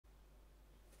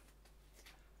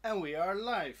And we are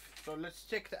live. So let's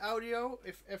check the audio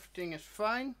if everything is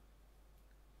fine.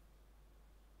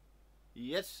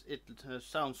 Yes, it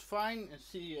sounds fine, and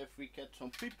see if we get some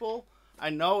people.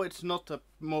 I know it's not the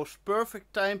most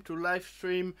perfect time to live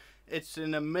stream. It's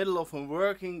in the middle of a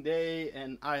working day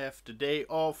and I have the day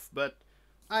off, but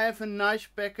I have a nice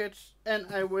package and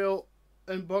I will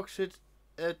unbox it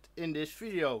in this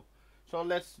video. So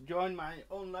let's join my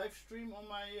own live stream on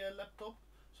my laptop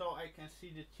so I can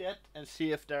see the chat and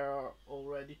see if there are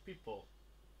already people.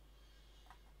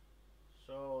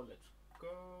 So let's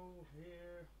go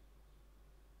here.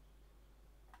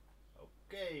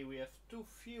 Okay, we have 2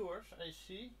 viewers, I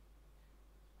see.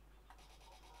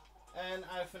 And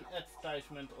I have an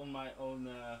advertisement on my own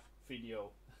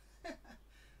video.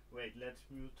 Wait, let's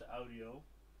mute the audio.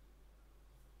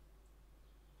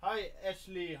 Hi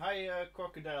Ashley, hi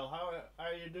Crocodile, how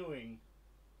are you doing?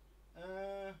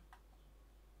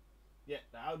 Yeah,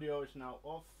 the audio is now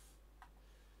off.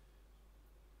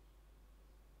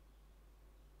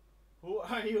 Who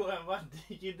are you and what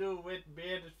did you do with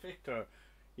Bearded Victor?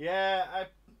 Yeah,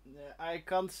 I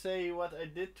can't say what I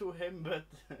did to him, but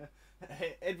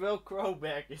it will grow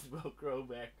back. It will grow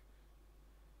back.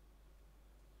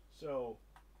 So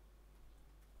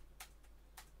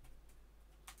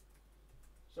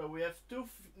we have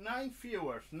 9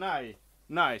 viewers.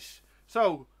 Nice.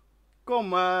 So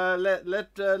come,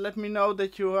 let me know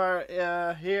that you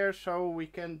are here, so we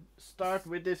can start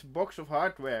with this box of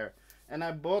hardware. And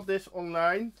I bought this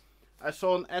online. I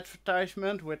saw an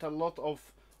advertisement with a lot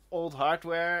of old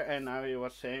hardware, and I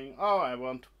was saying, oh, I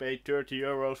want to pay 30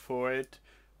 euros for it.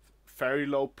 Very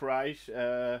low price,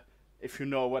 if you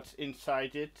know what's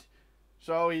inside it.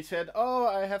 So he said, oh,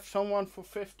 I have someone for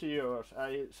 50 euros.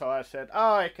 So I said,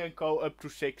 oh, I can go up to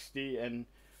 60, and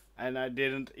I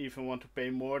didn't even want to pay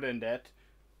more than that.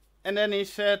 And then he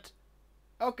said,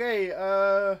 okay,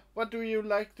 what do you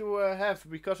like to have?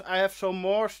 Because I have some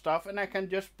more stuff and I can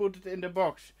just put it in the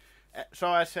box. So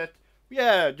I said,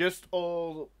 yeah, just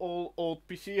all old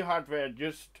PC hardware,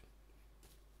 just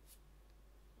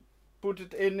put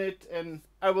it in it and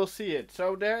I will see it.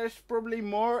 So there is probably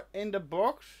more in the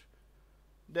box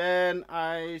than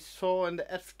I saw in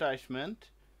the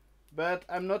advertisement, but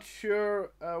I'm not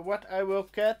sure what I will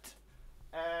get,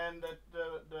 and that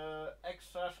the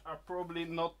extras are probably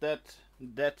not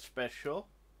that special.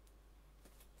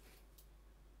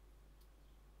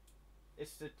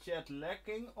 Is the chat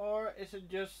lacking, or is it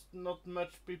just not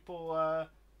much people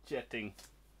chatting?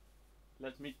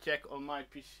 Let me check on my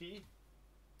PC.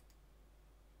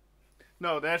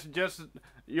 No, there's just,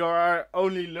 you are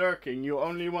only lurking. You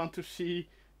only want to see,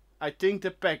 I think,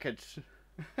 the package.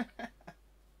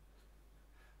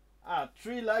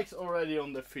 3 likes already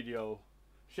on the video.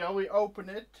 Shall we open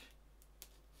it?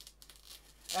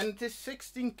 And it is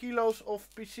 16 kilos of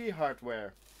PC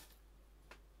hardware.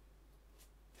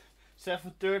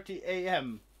 7:30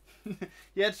 AM.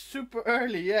 Yeah, it's super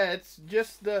early. Yeah, it's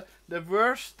just the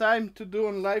worst time to do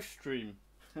a live stream.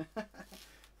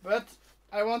 But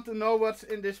I want to know what's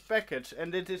in this package,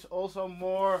 and it is also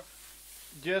more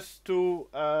just to,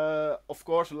 of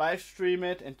course, live stream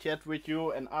it and chat with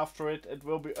you, and after it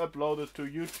will be uploaded to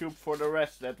YouTube for the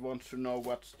rest that wants to know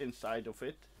what's inside of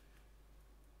it.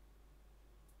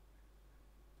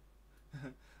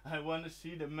 I want to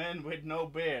see the man with no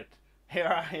beard. Here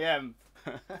I am.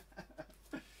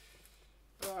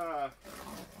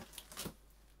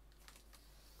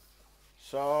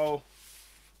 So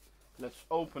let's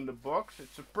open the box.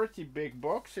 It's a pretty big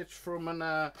box. It's from an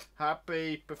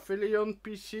HP Pavilion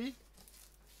PC.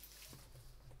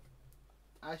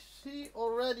 I see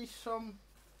already some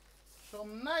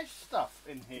nice stuff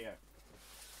in here.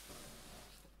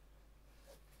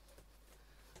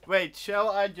 Wait, shall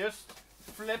I just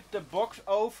flip the box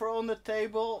over on the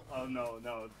table? Oh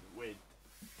no, wait.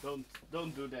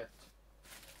 Don't do that.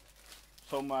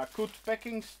 Some good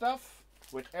packing stuff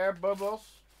with air bubbles.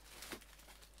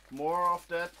 More of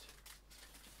that.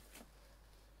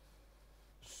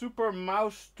 Super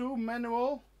Mouse 2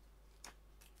 manual.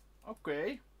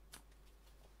 Okay.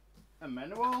 A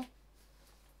manual.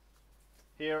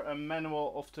 Here a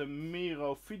manual of the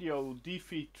Miro Video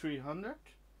DV300.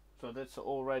 So that's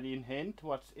already a hint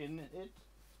what's in it.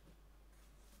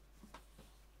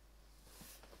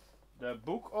 The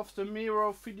book of the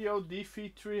Miro Video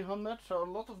DV300. So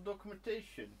a lot of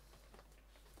documentation.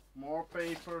 More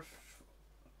papers.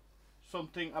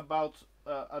 Something about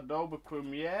Adobe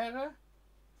Premiere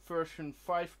version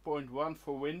 5.1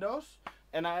 for Windows,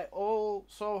 and I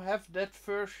also have that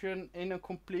version in a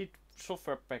complete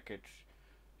software package.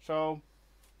 So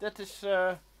that is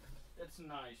that's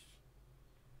nice.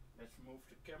 Let's move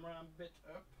the camera a bit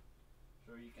up.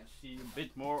 so you can see a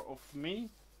bit more of me.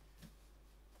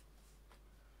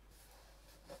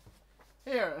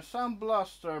 Here, a Sound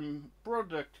Blaster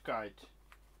product guide.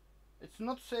 It's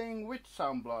not saying which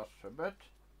Sound Blaster, but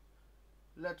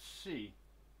let's see.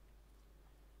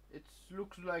 It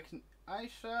looks like an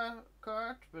ISA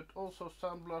card, but also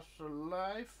Sound Blaster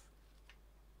Live.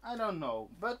 I don't know,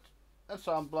 but a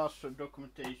Sound Blaster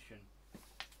documentation.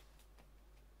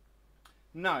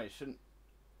 Nice, an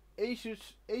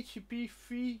Asus HCP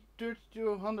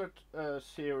V3200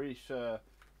 series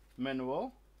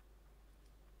manual,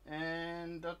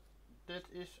 and that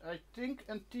is, I think,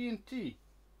 a TNT.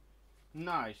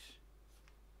 Nice.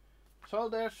 So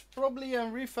there's probably a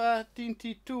Riva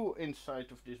TNT2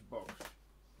 inside of this box.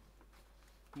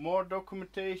 More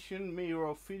documentation,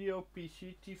 Miro Video,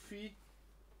 PC, TV.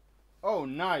 Oh,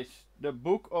 nice. The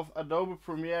book of Adobe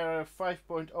Premiere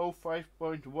 5.0,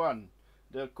 5.1.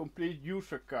 The complete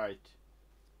user guide.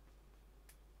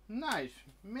 Nice.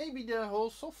 Maybe the whole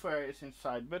software is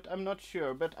inside, but I'm not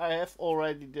sure. But I have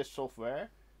already this software.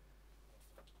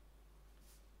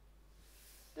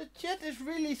 The chat is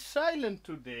really silent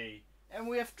today. And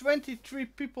we have 23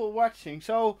 people watching.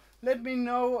 So let me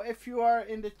know if you are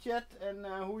in the chat and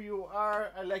who you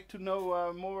are. I like to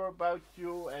know more about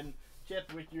you and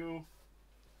chat with you.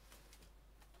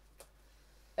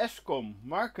 Escom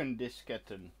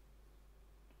Markendisketten.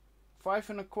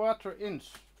 5¼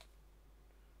 inch.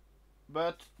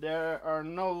 But there are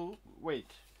no,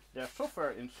 wait, there's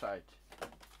software inside.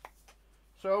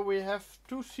 So we have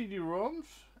 2 CD-ROMs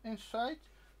inside.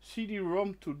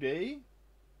 CD-ROM Today.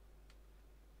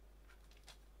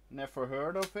 Never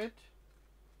heard of it.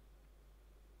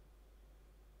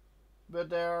 But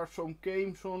there are some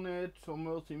games on it, some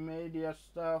multimedia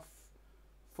stuff,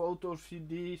 photo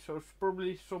CD, so it's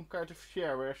probably some kind of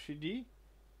shareware CD.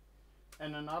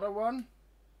 And another one.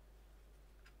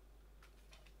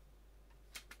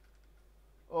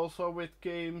 Also with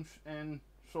games and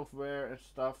software and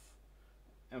stuff.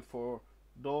 And for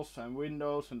DOS and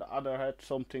Windows, and the other had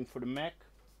something for the Mac.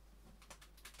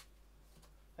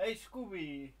 Hey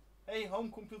Scooby! Hey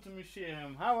Home Computer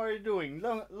Museum, how are you doing?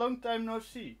 Long time no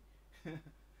see.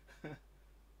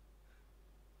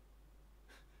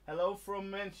 Hello from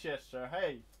Manchester,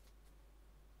 hey.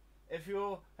 If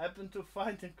you happen to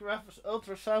find a Graphics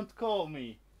Ultrasound, call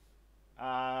me.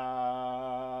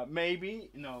 Maybe,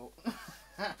 no.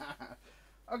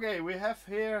 Okay, we have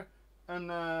here an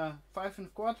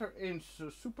 5¼ inch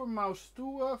Super Mouse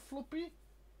 2 floppy.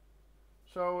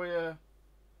 So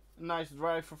nice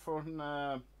driver for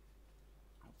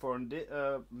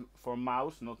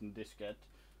mouse, not a diskette.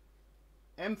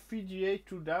 MVGA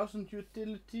 2000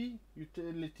 utility,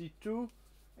 utility 2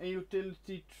 and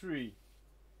utility 3.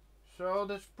 So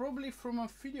that's probably from a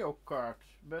video card,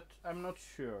 but I'm not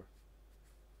sure.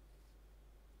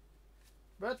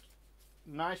 But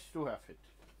nice to have it.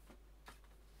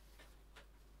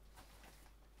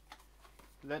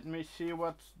 Let me see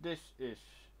what this is.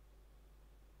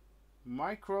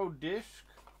 Micro disc.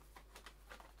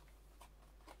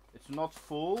 It's not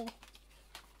full.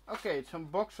 Okay, it's a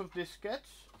box of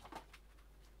diskettes.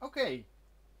 Okay,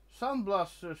 Sound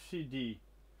Blaster CD.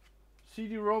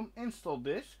 CD-ROM install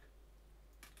disc.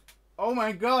 Oh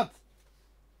my god!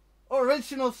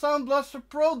 Original Sound Blaster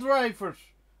Pro drivers!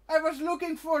 I was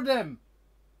looking for them!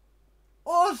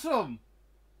 Awesome!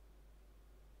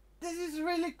 This is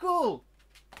really cool!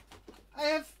 I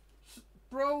have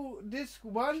Pro Disc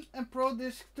 1 and Pro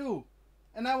Disc 2.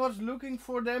 And I was looking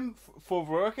for them for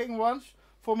working ones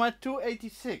for my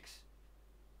 286.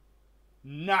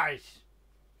 Nice!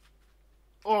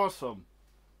 Awesome!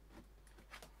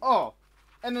 Oh,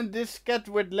 and a diskette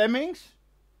with Lemmings.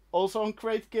 Also a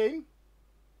great game.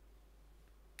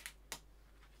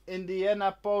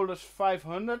 Indianapolis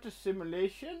 500, a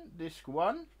simulation. Disc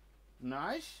 1.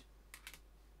 Nice.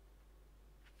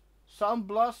 Sound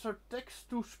Blaster text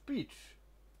to speech.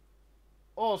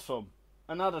 Awesome.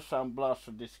 Another Sound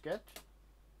Blaster diskette.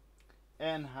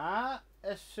 And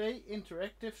HSC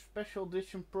Interactive Special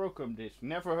Edition Program disc.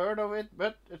 Never heard of it,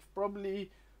 but it's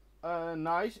probably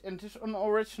nice, and it's an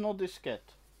original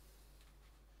diskette.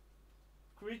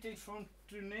 Greetings from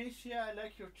Tunisia, I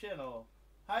like your channel.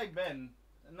 Hi Ben,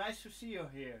 nice to see you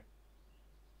here.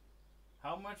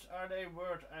 How much are they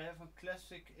worth? I have a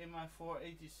classic in my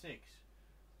 486.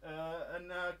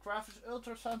 And Graphics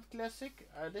Ultrasound Classic,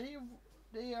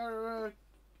 they are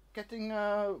getting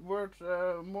worth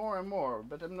more and more,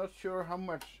 but I'm not sure how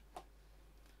much.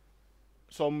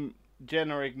 Some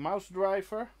generic mouse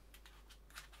driver.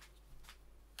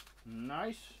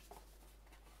 Nice.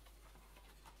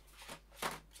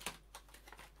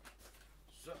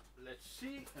 So let's let's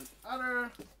see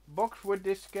another box with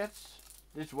diskettes.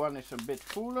 This one is a bit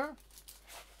fuller.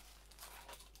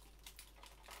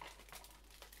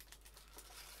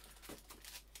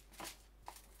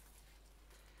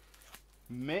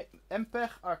 MPEG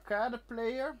arcade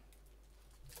player.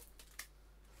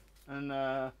 And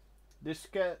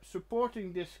diskette,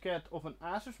 supporting diskette of an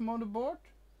Asus motherboard.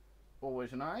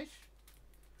 Always nice.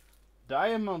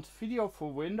 Diamond video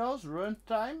for Windows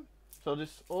runtime. So this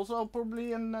is also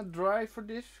probably a driver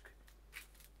disk.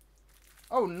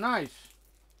 Oh, nice.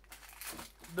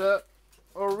 The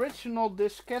original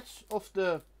diskettes of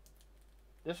the...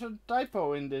 There's a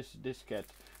typo in this diskette.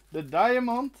 The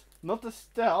Diamond, not the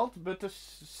Stealth, but the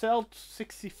Stealth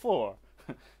 64.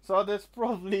 So that's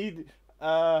probably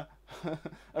a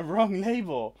wrong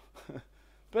label.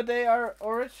 But they are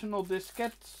original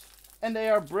diskettes and they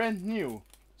are brand new.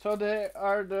 So they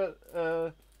are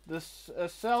the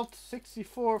Stealth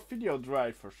 64 video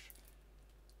drivers.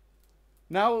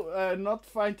 Now not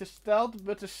find the Stealth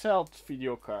but the Stealth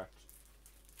video card.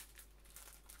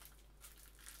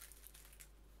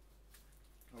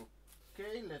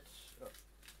 Okay, let's...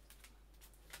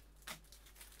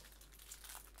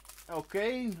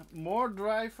 Okay, more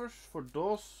drivers for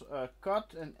DOS,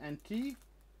 CUT and NT.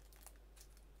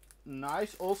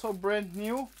 Nice, also brand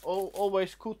new.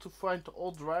 Always cool to find the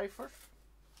old drivers.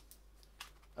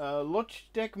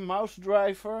 Logitech mouse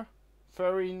driver,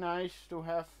 very nice to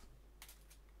have.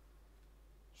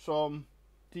 Some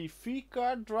TV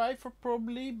card driver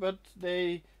probably, but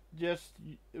they just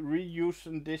reuse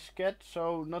a diskette,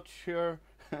 so not sure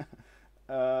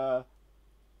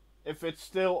if it's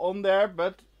still on there,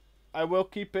 but I will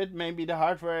keep it. Maybe the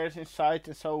hardware is inside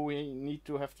and so we need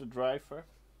to have the driver.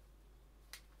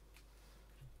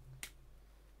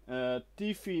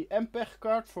 TV MPEG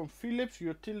card from Philips,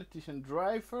 utilities and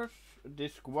drivers,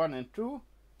 disc 1 and 2.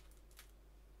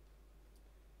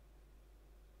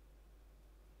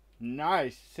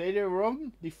 Nice.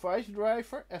 CD-ROM device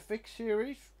driver, FX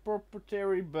series,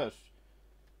 proprietary bus.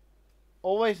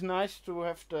 Always nice to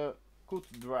have the good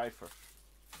drivers.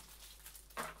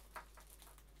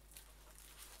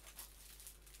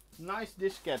 Nice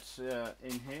diskettes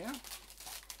in here.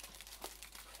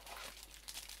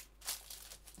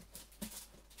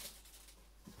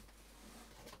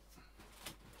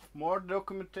 More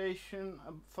documentation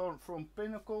from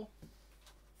Pinnacle.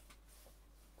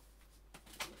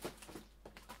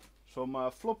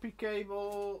 Some floppy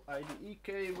cable, IDE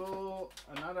cable,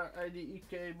 another IDE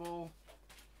cable,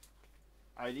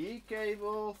 IDE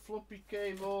cable, floppy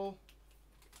cable.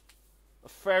 A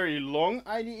very long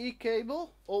IDE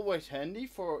cable, always handy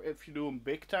for if you do a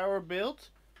big tower build.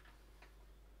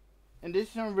 And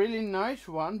this is a really nice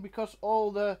one because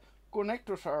all the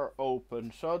connectors are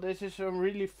open, so this is a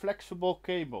really flexible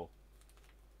cable.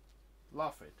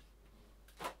 Love it.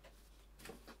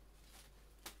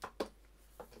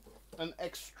 An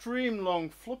extreme long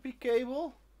floppy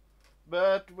cable,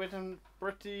 but with a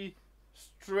pretty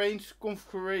strange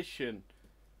configuration.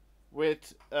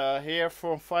 With here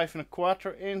for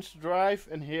 5¼ inch drive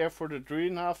and here for the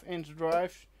 3½ inch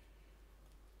drives.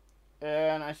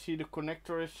 And I see the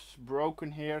connector is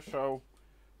broken here, so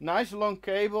nice long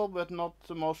cable, but not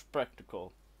the most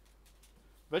practical.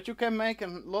 But you can make a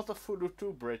lot of Voodoo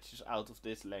 2 bridges out of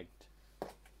this length.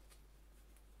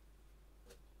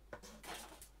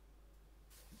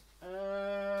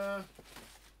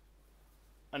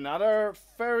 Another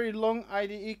very long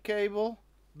IDE cable,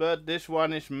 but this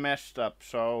one is messed up,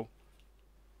 so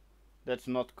that's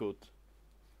not good.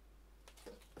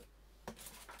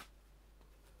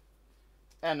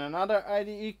 And another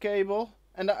IDE cable.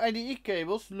 And the IDE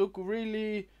cables look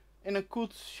really in a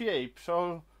good shape,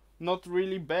 so not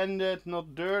really bended,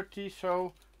 not dirty,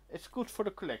 so it's good for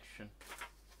the collection.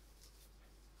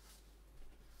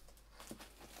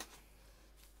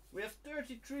 We have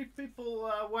 33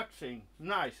 people watching.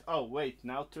 Nice. Oh wait,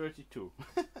 now 32.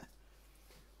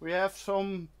 We have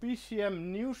some PCM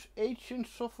news agent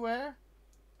software.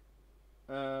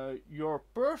 Your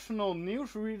personal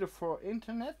newsreader for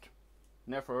internet.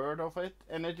 Never heard of it,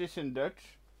 and it is in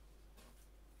Dutch.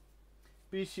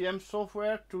 PCM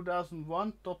software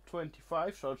 2001 top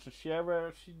 25, so it's a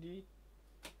shareware CD.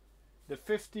 The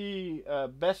 50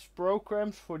 best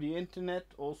programs for the internet,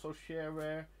 also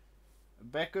shareware.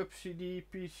 Backup CD,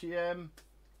 PCM.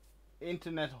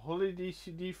 Internet holiday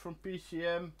CD from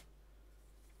PCM.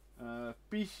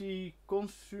 PC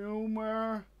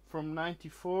consumer from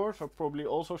 94, so probably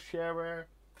also shareware.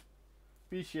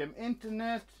 PCM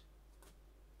internet.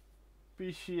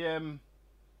 PCM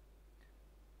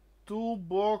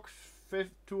toolbox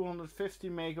 250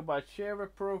 megabyte shareware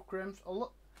programs.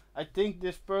 I think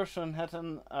this person had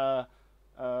an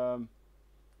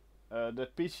the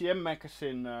PCM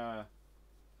magazine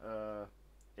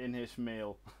in his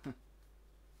mail.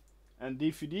 And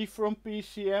DVD from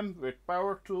PCM with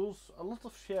power tools, a lot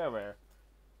of shareware.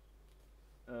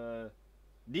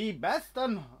 Die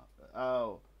besten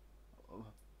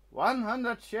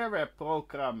 100 shareware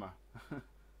programmen.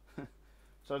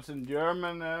 So it's in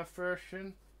German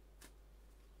version.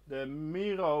 The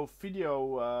Miro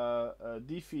Video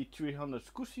DV300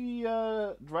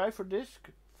 SCSI driver disc,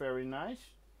 very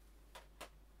nice.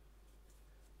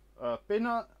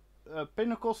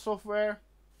 Pinnacle software.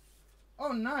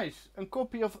 Oh nice, a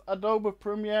copy of Adobe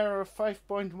Premiere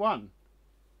 5.1.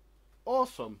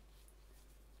 Awesome.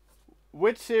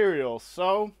 With serials,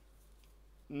 so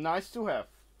nice to have.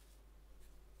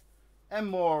 And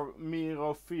more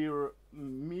Miro Video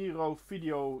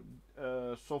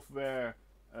software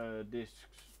discs.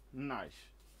 Nice.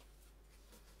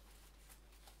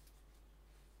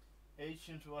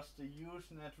 Agent was the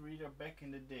Usenet reader back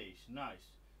in the days.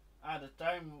 Nice. At the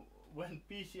time when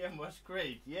PCM was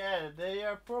great. Yeah, they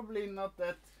are probably not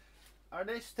that. Are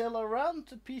they still around,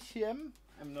 the PCM?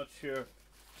 I'm not sure.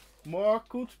 More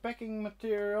good packing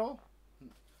material.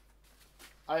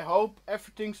 I hope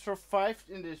everything survived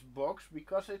in this box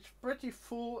because it's pretty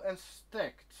full and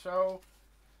stacked. So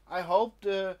I hope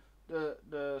the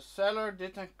seller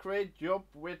did a great job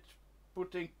with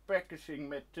putting packaging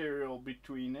material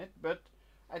between it, but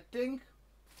I think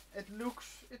it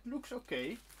looks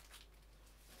okay.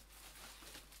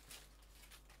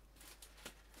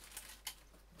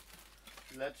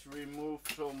 Let's remove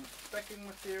some packing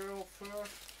material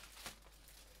first.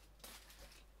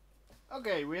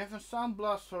 Okay, we have a Sound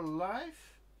Blaster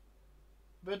Live,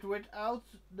 but without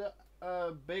the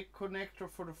big connector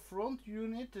for the front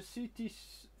unit, the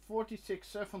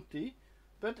CT4670,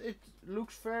 but it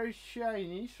looks very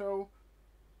shiny, so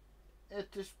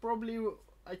it is probably,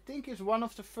 I think it's one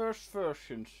of the first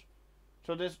versions.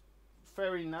 So that's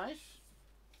very nice.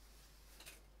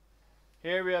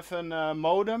 Here we have a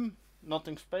modem.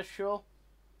 Nothing special.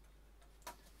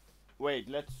 Wait,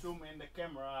 let's zoom in the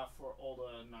camera for all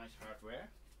the nice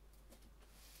hardware.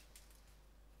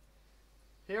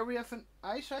 Here we have an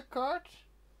ISA card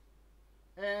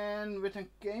and with a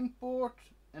game port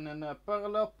and a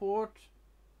parallel port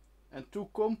and two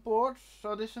COM ports.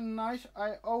 So this is a nice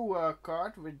I/O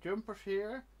card with jumpers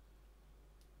here.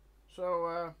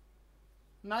 So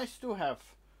nice to have.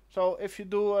 So if you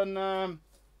do an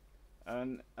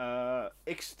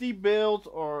XT build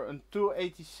or a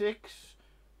 286,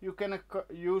 you can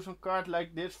use a card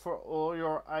like this for all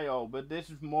your I/O, but this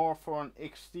is more for an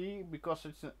XT because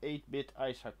it's an 8-bit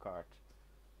ISA card.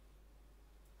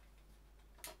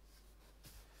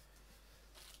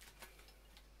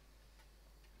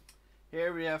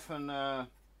 Here we have an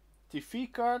TV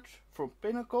card from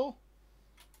Pinnacle.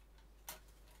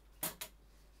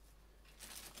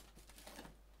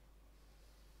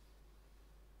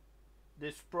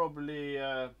 This probably,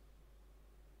 I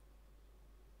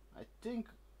think,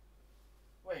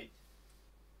 wait,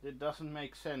 that doesn't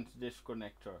make sense, this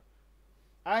connector.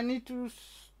 I need to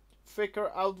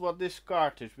figure out what this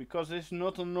card is, because it's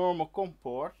not a normal COM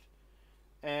port,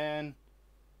 and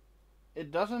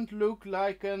it doesn't look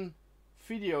like a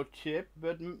video chip,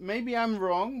 but maybe I'm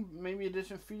wrong, maybe it is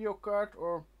a video card,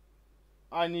 or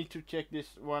I need to check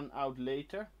this one out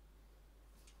later.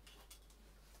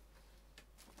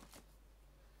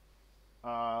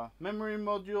 Memory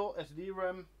module, SD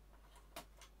RAM.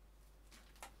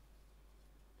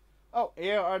 Oh,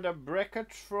 here are the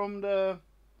brackets from the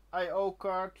I/O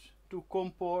card, two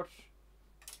COM ports.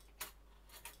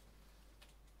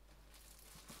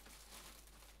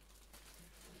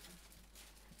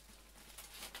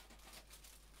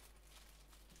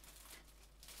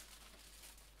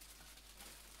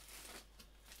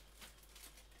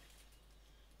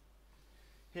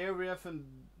 Here we have a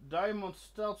Diamond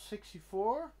Stealth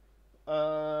 64,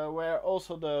 where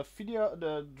also the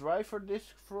driver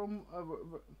disc from.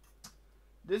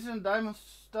 This is a Diamond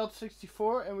Stealth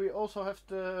 64, and we also have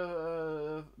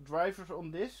the drivers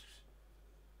on discs.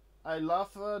 I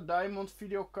love Diamond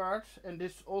video cards, and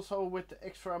this also with the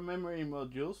extra memory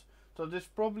modules. So this is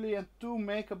probably a 2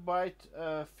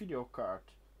 megabyte video card.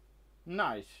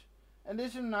 Nice, and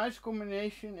this is a nice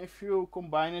combination if you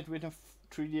combine it with a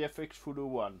 3DFX Voodoo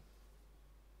 1.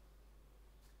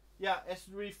 Yeah,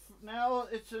 S3 now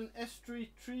it's an S3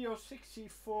 Trio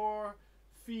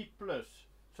 64V Plus.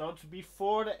 So it's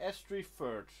before the S3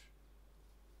 Verge.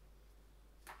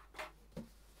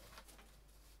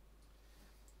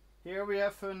 Here we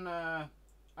have an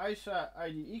ISA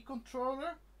IDE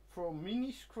controller from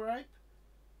Miniscribe.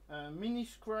 Mini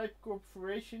Scribe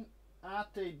Corporation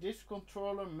AT disk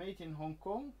controller made in Hong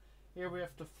Kong. Here we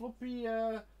have the floppy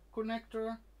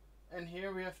connector, and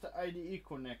here we have the IDE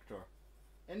connector.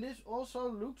 And this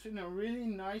also looks in a really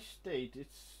nice state.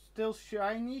 It's still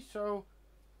shiny, so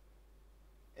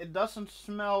it doesn't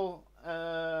smell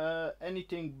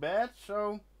anything bad.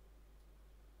 So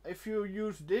if you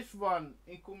use this one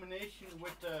in combination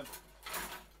with the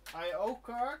I/O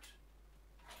card,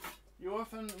 you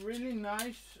have a really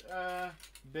nice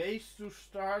base to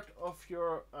start off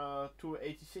your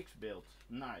 286 build.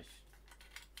 Nice.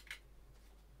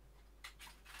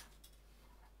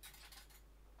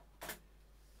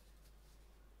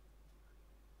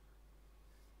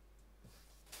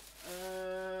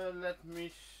 Let me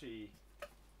see.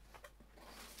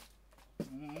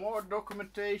 More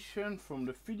documentation from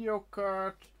the video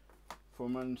card,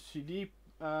 from a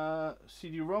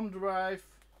CD-ROM drive,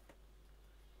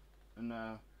 and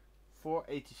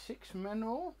 486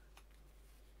 manual.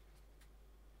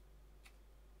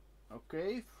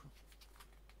 Okay.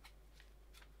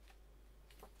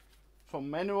 Some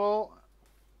manual.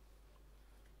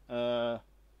 A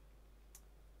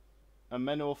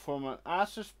manual from an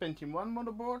Asus Pentium 1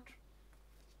 motherboard.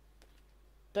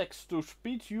 Text to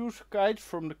speech use guide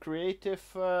from the creative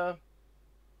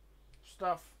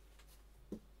stuff.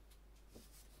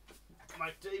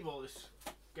 My table is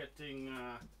getting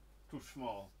too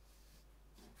small.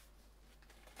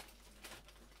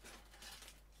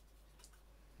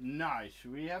 Nice.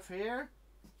 We have here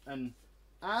an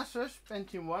Asus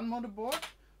Pentium 1 motherboard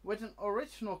with an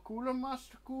original Cooler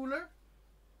Master cooler.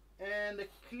 And the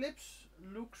clips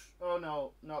looks, oh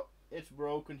no, it's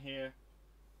broken here.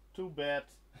 Too bad.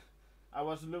 I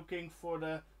was looking for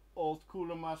the old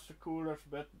Cooler Master coolers,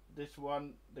 but this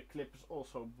one, the clip is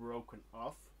also broken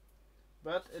off.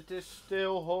 But it is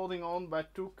still holding on by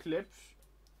 2 clips.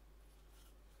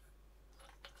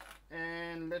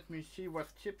 And let me see what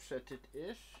chipset it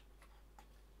is.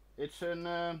 It's an,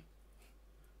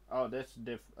 oh that's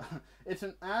it's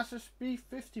an Asus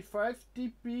P55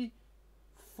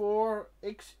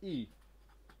 TP4XE.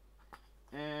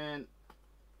 And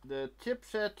the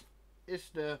chipset is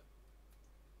the,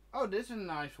 oh this is a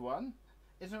nice one.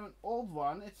 It's an old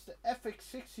one. It's the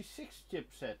FX66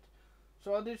 chipset.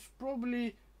 So this is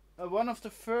probably one of the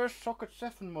first Socket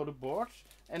 7 motherboards.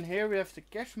 And here we have the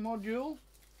cache module,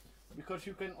 because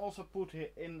you can also put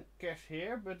in cache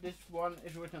here, but this one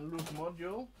is with a loose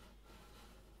module.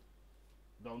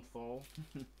 Don't fall.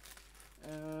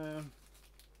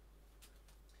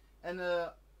 And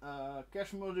the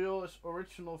cache module is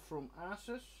original from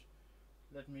Asus.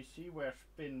 Let me see, where's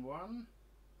pin 1?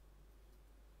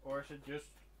 Or is it just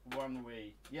one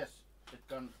way? Yes, it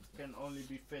can only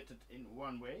be fitted in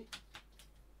one way.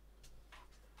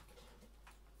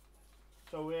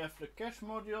 So we have the cache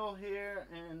module here,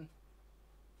 and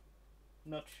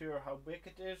not sure how big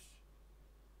it is.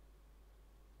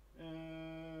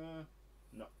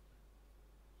 No.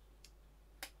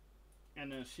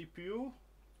 And a CPU.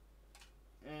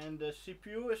 And the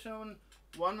CPU is on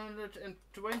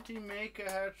 120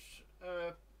 megahertz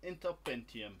Intel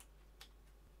Pentium.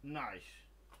 Nice.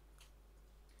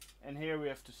 And here we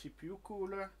have the CPU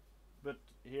cooler, but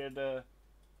here the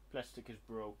plastic is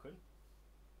broken.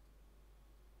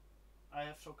 I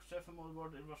have Socket 7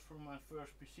 motherboard, it was from my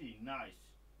first PC. Nice.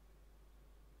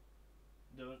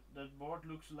 That board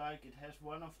looks like it has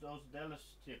one of those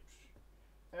Dallas chips.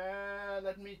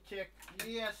 Let me check.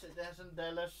 Yes, it has a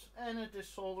Dallas and it is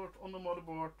soldered on the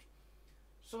motherboard.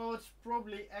 So it's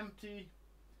probably empty,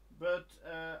 but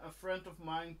a friend of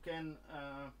mine can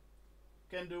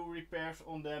do repairs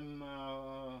on them.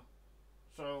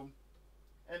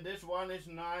 And this one is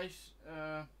nice.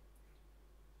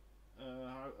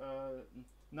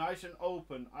 Nice and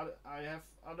open. I have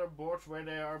other boards where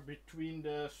they are between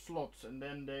the slots, and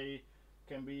then they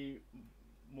can be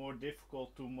more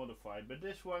difficult to modify, but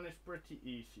this one is pretty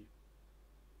easy.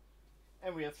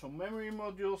 And we have some memory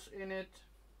modules in it.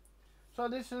 So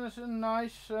this is a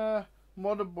nice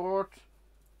motherboard,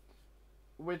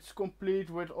 which complete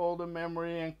with all the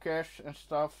memory and cache and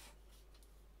stuff.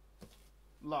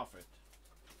 Love it.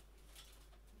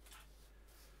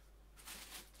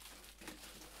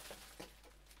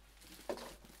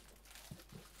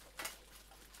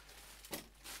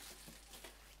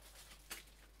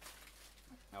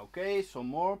 Okay, some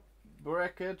more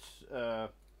brackets, a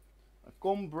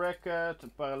COM bracket, a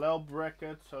parallel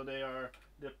bracket. So they are,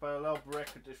 the parallel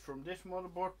bracket is from this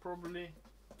motherboard probably.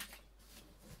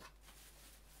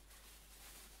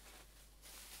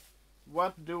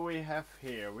 What do we have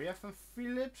here? We have a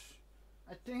Philips.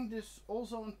 I think this is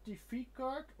also a TV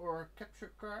card or a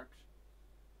capture card.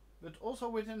 but also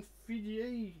with a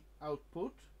VGA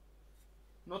output.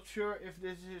 Not sure if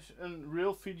this is a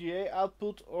real VGA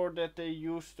output or that they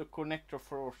use the connector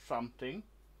for something.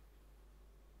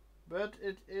 But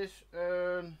it is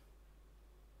an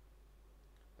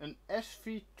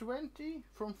SV20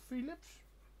 from Philips.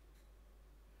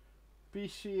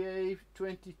 PCA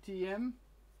 20TM.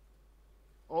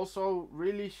 Also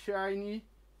really shiny.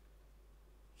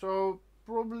 So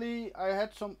probably I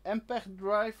had some MPEG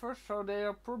drivers, so they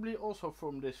are probably also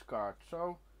from this card.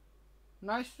 So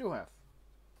nice to have.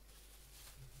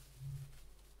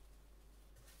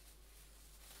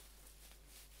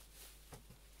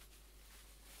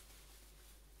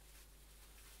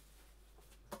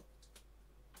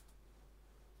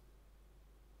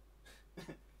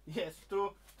 Yes,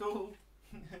 two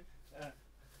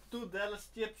Dallas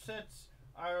chipsets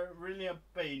are really a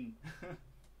pain.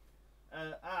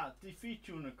 TV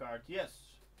tuner card,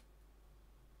 yes.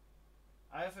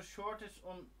 I have a shortage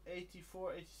on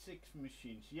 84, 86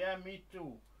 machines. Yeah, me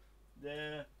too.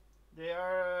 They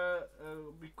are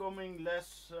becoming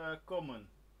less common.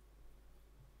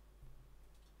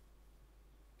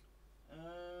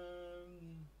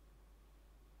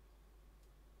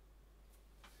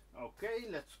 Okay,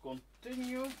 let's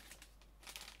continue.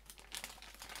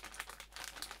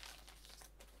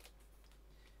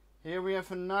 Here we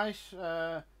have a nice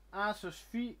Asus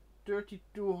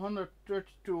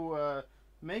V3232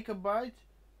 megabyte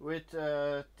with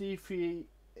TV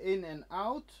in and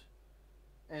out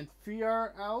and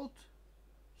VR out.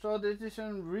 So this is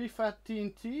a Riva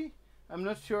TNT. I'm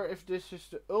not sure if this is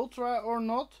the Ultra or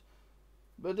not,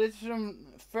 but it's a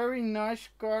very nice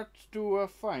card to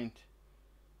find.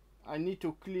 I need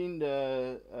to clean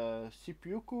the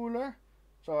CPU cooler,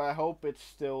 so I hope it's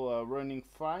still running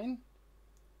fine.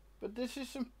 But this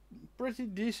is a pretty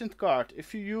decent card.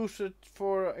 If you use it,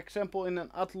 for example, in an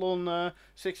Athlon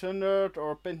 600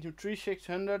 or Pentium 3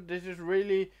 600, this is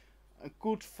really a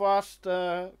good fast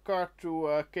card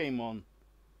to game on.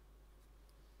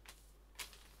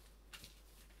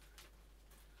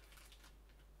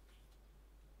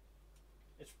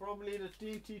 It's probably the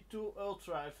TNT2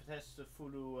 Ultra if it has the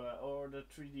Voodoo or the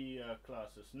 3D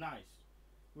classes. Nice.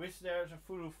 Wish there's a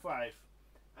Voodoo 5.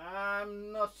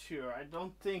 I'm not sure. I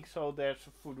don't think so. There's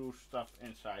a Voodoo stuff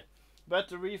inside. But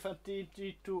the Riva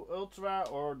TNT2 Ultra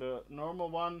or the normal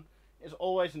one is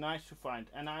always nice to find.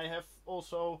 And I have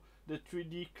also the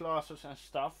 3D classes and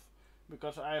stuff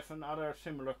because I have another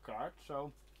similar card.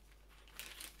 So.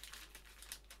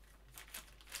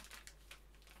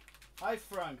 Hi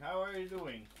Frank, how are you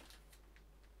doing?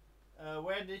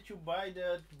 Where did you buy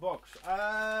the box?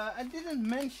 I didn't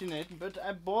mention it, but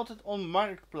I bought it on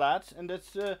Marktplaats, and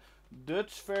that's the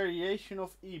Dutch variation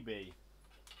of eBay.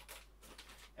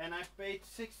 And I paid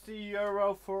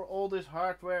 €60 for all this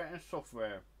hardware and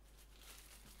software.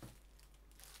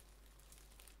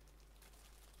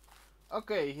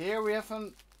 Okay, here we have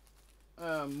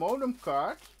a modem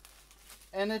card,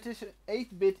 and it is an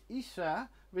 8-bit ISA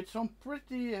with some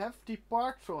pretty hefty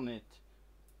parts on it.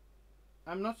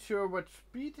 I'm not sure what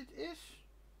speed it is.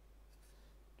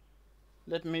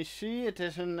 Let me see. It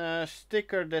has a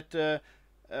sticker that the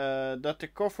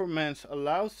government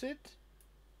allows it.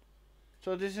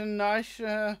 So this is a nice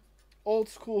old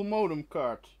school modem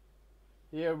card.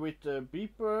 Here with the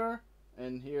beeper,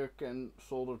 and here can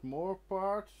solder more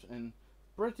parts and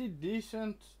pretty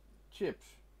decent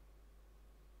chips.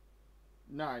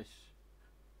 Nice.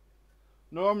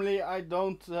 Normally I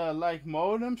don't like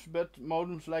modems, but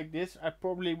modems like this I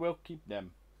probably will keep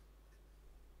them.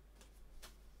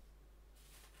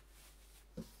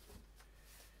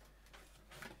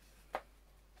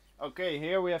 Okay,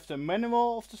 here we have the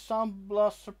manual of the Sound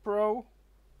Blaster Pro.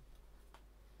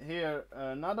 Here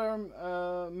another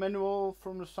manual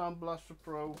from the Sound Blaster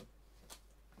Pro.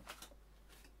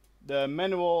 The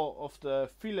manual of the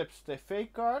Philips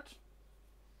TV card.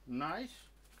 Nice.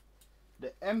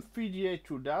 The MVGA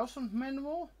 2000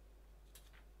 manual,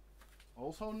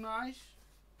 also nice.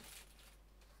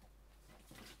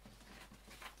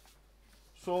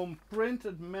 Some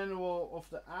printed manual of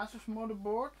the Asus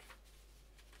motherboard.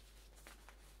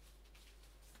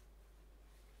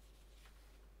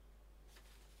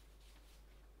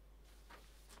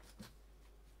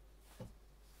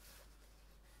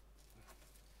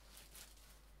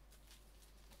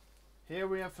 Here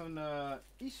we have an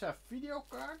ISA video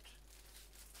card.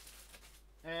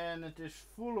 And it is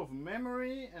full of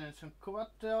memory, and it's a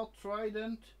Quad-Tel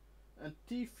Trident, a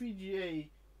TVGA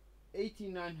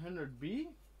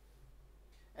 8900B.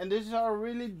 And this is a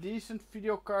really decent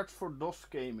video card for DOS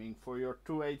gaming, for your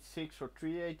 286 or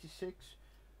 386.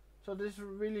 So this is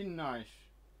really nice.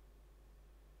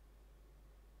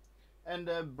 and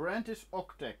the brand is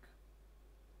Octec,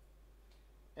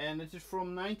 and it is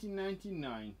from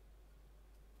 1999.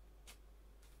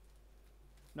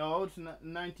 No, it's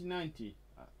 1990.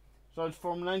 So it's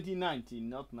from 1990,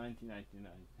 not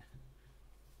 1999.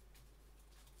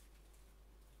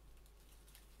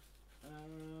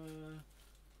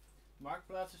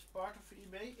 Marktplaats is part of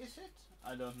eBay, is it?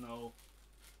 I don't know.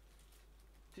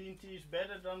 TNT is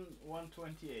better than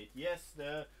 128. Yes,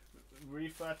 the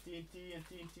Riva TNT and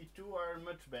TNT2 are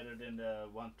much better than the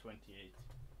 128.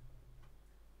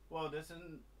 Wow, there's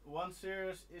an 1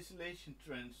 series isolation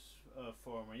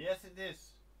transformer. Yes, it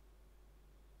is.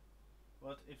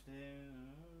 What if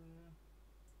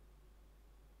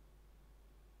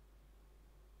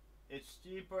it's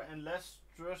cheaper and less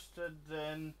trusted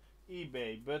than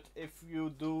eBay, but if you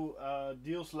do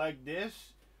deals like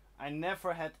this, I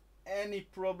never had any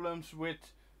problems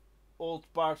with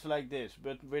old parts like this.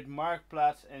 But with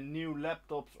Marktplaats and new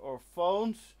laptops or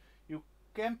phones, you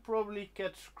can probably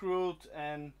get screwed.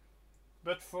 And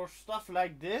but for stuff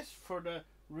like this, for the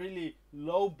really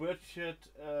low budget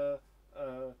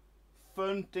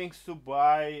fun things to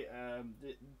buy,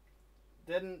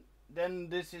 then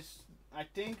this is, I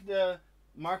think the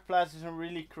Marktplaats is a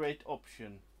really great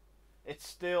option. It's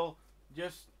still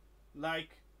just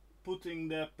like putting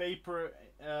the paper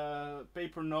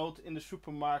note in the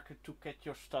supermarket to get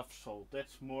your stuff sold.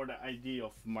 That's more the idea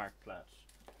of Marktplaats.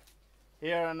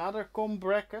 Here another COM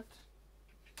bracket.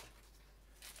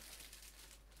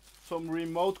 Some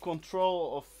remote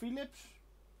control of Philips.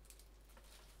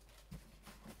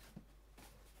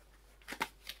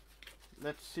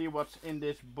 Let's see what's in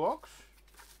this box.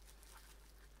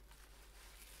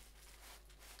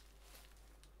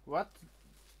 What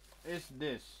is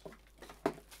this?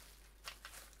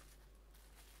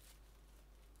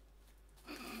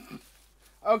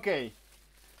 Okay.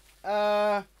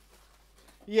 Yeah.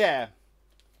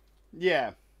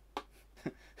 Yeah.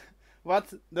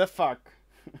 What the fuck?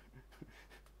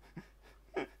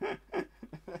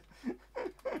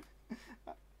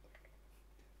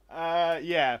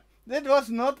 Yeah. That was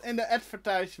not in the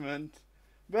advertisement.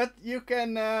 But you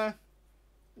can,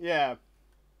 yeah.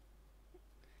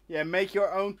 Yeah, make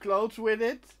your own clothes with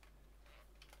it.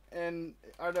 And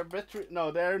are there batteries?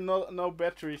 No, there are no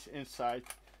batteries inside.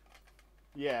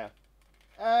 Yeah.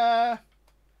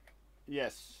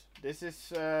 Yes. This is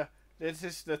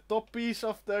the top piece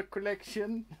of the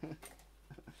collection.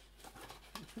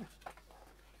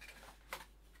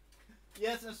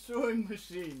 Yes, a sewing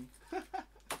machine.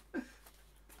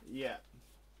 Yeah.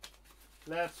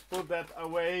 Let's put that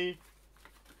away.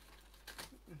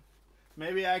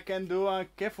 Maybe I can do a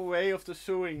giveaway of the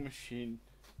sewing machine.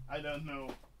 I don't know.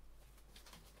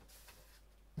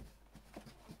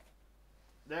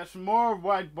 There's more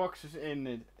white boxes in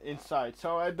it inside,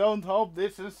 so I don't hope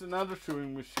this is another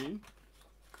sewing machine.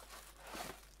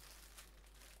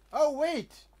 Oh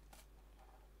wait!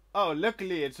 Oh,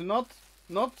 luckily it's not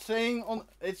saying on.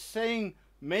 It's saying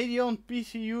Medion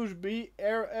PC USB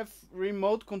RF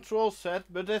remote control set,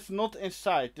 but that's not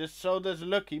inside. So that's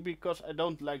lucky because I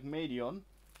don't like Medion.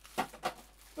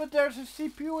 But there's a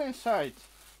CPU inside.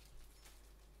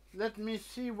 Let me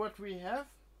see what we have.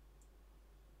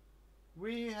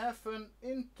 We have an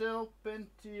Intel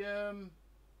Pentium.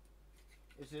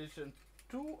 Is this a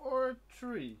 2 or a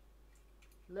 3?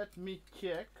 Let me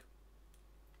check.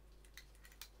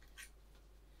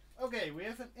 Okay, we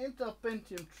have an Intel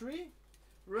Pentium 3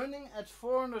 running at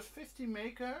 450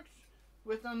 MHz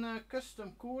with a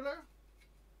custom cooler.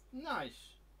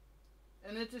 Nice.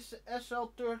 And it is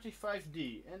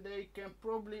SL35D, and they can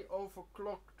probably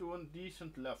overclock to a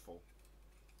decent level.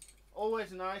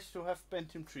 Always nice to have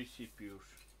Pentium 3 CPUs.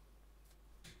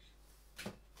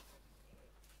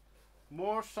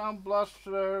 More Sound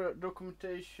Blaster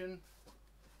documentation.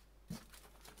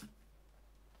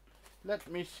 Let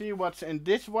me see what's in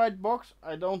this white box.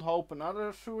 I don't hope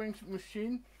another sewing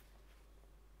machine.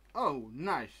 Oh,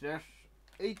 nice. There's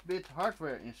 8-bit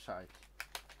hardware inside.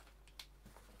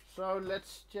 So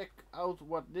let's check out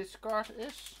what this card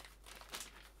is.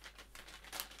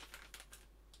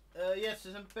 Yes,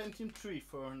 it's a Pentium 3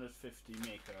 450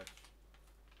 MHz.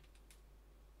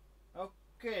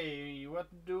 Okay, what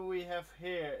do we have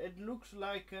here? It looks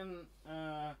like an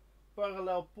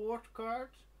parallel port card,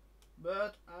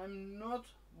 but I'm not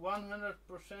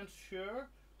 100% sure.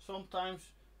 Sometimes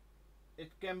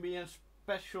it can be a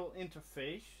special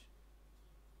interface,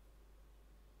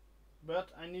 but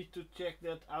I need to check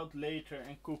that out later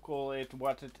and Google it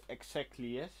what it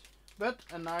exactly is. But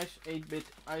a nice 8-bit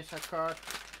ISA card.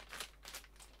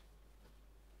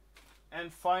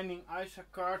 And finding ISA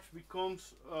cards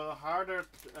becomes harder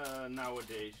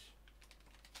nowadays.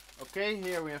 Okay,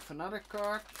 here we have another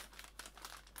card.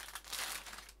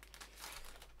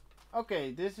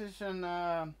 Okay, this is an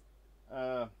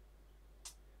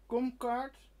COM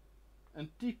card, a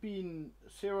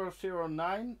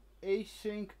TP009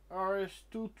 async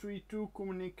RS232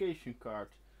 communication card.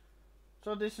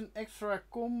 So this is an extra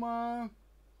COM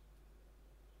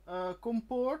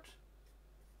port,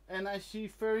 and I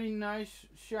see very nice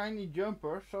shiny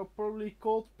jumper, so probably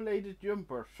cold plated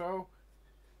jumper. So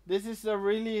this is a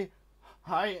really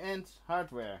high-end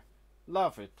hardware.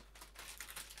 Love it.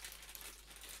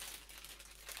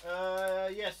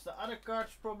 Yes, the other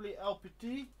card's probably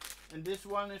LPT, and this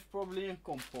one is probably a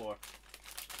COM port.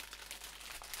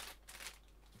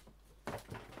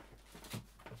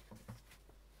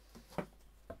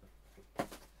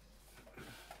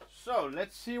 So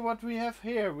let's see what we have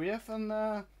here. We have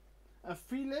a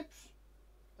Philips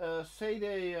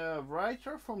CD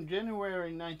writer from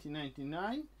January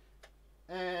 1999,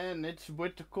 and it's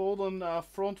with the golden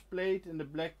front plate and the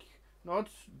black, no,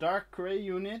 it's dark gray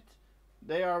unit.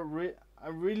 They are I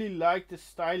really like the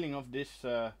styling of this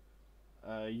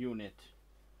unit,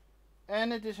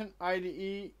 and it is an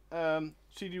IDE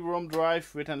CD-ROM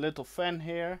drive with a little fan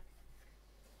here.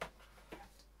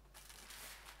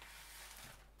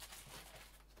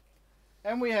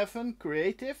 And we have a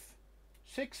creative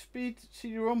 6-speed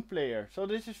CD-ROM player. So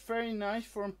this is very nice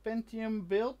for a Pentium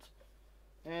build.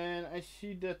 And I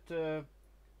see that the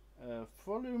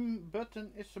volume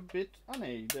button is a bit... Oh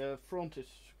no, the front is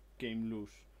came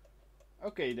loose.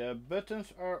 Okay, the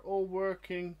buttons are all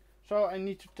working. So I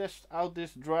need to test out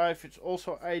this drive. It's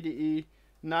also IDE.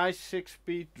 Nice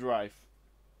 6-speed drive.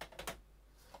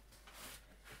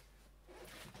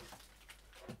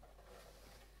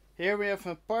 Here we have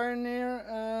a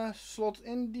Pioneer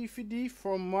slot-in DVD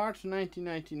from March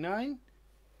 1999.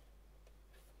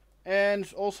 And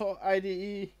it's also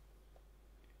IDE.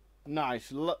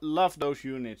 Nice, love those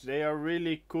units. They are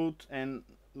really good and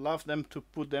love them to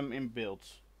put them in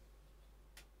builds.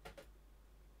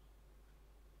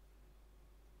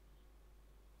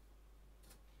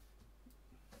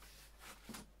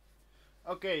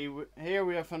 Okay, here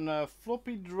we have a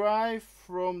floppy drive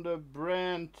from the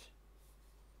brand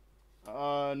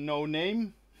no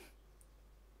name.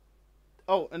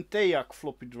 Oh, and TEAC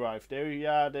floppy drive.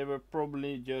 They were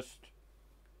probably just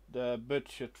the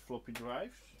budget floppy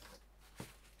drives.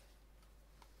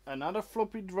 Another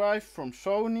floppy drive from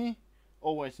Sony,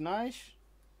 always nice.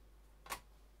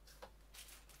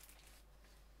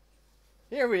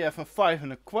 Here we have a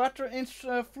 5¼ inch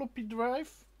floppy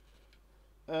drive.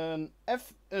 A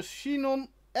Xenon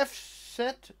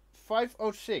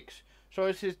FZ506. So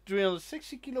is it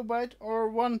 360 kilobyte or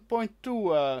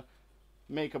 1.2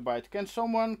 megabyte? Can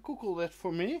someone Google that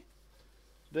for me?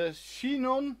 The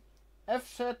Xenon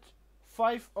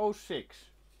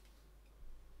FZ506.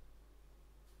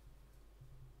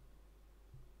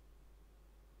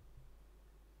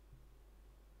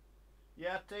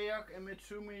 Yeah, TEAC and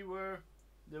Mitsumi were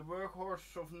the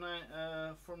workhorses of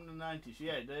from the 90s.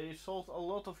 Yeah, they sold a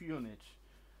lot of units.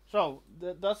 So,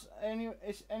 is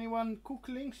anyone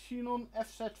googling Xenon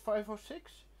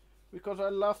FZ506? Because I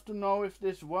love to know if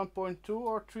this 1.2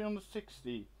 or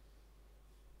 360.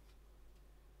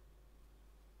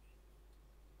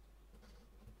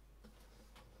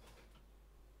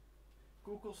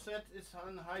 Google said it's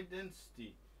on high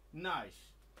density.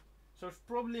 Nice. So it's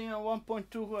probably a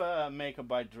 1.2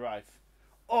 megabyte drive.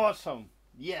 Awesome.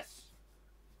 Yes.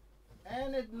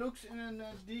 And it looks in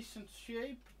a decent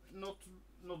shape.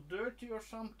 Not dirty or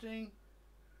something.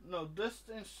 No dust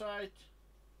inside.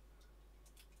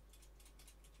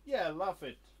 Yeah, love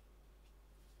it.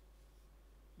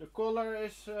 The color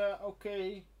is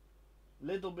okay.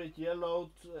 Little bit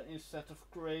yellowed instead of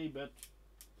gray, but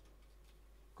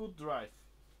good drive.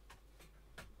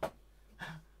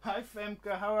 Hi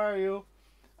Femke, how are you?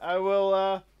 I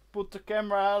will put the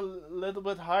camera a little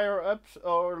bit higher up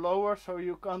or lower so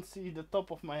you can't see the top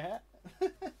of my head.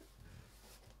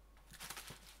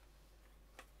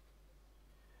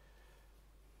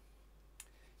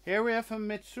 Here we have a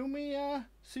Mitsumi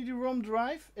CD-ROM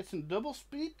drive. It's in double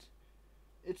speed.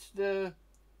 It's the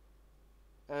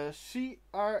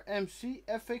CRMC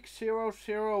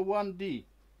FX001D.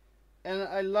 And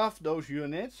I love those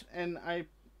units, and I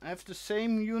have the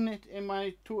same unit in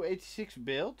my 286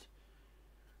 build.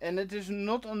 And it is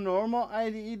not a normal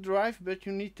IDE drive, but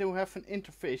you need to have an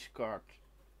interface card.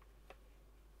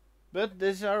 But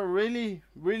these are really,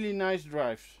 really nice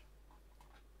drives.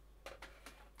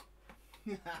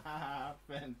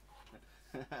 Fan.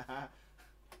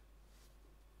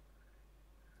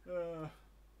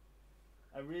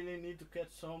 I really need to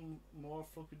get some more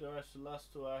floppy drives. The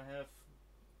last two I have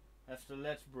have the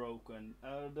latch broken?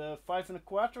 The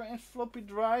 5¼ inch floppy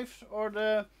drives or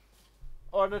the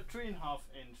 3.5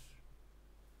 inch?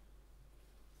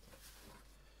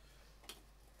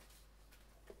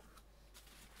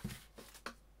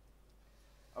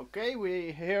 Okay,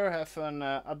 we here have an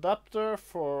adapter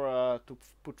for to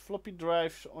put floppy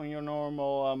drives on your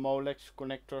normal Molex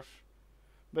connectors.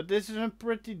 But this is a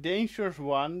pretty dangerous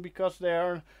one because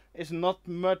there is not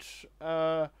much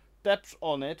tabs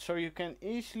on it, so you can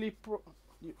easily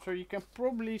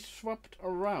probably swap it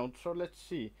around. So let's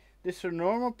see. This is a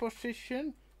normal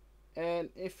position, and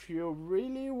if you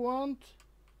really want,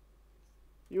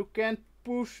 you can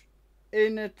push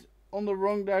in it on the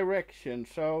wrong direction.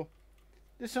 So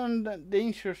this is a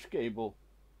dangerous cable.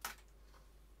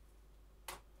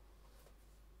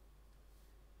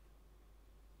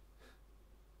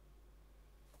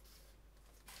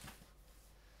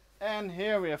 And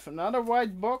here we have another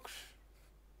white box.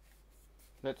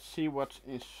 Let's see what's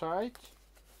inside.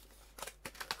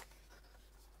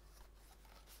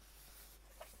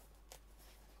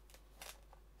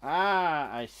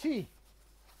 Ah, I see.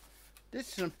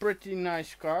 This is a pretty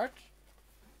nice card.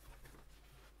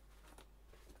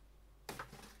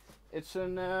 It's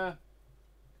an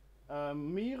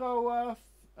Miro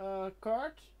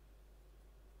card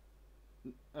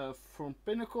from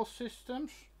Pinnacle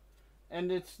Systems. And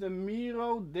it's the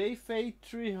Miro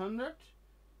DV300,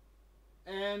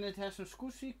 and it has a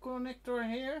SCSI connector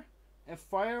here and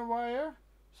firewire.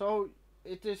 So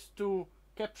it is to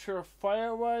capture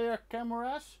firewire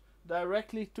cameras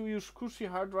directly to your SCSI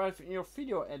hard drive in your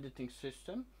video editing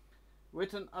system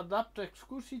with an adapted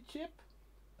SCSI chip.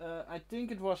 I think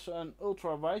it was an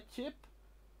ultra wide chip.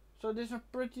 So this is a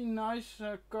pretty nice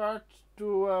card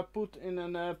to put in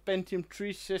a Pentium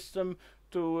 3 system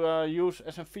to use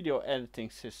as a video editing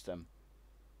system.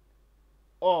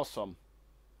 Awesome.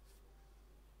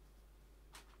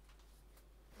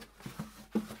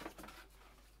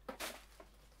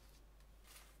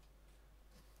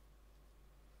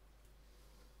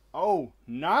 Oh,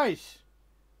 nice.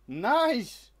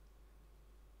 Nice.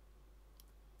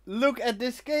 Look at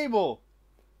this cable.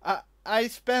 I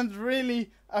spent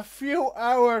really a few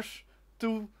hours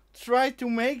to try to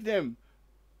make them.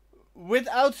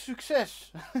 Without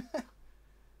success.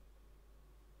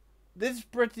 This is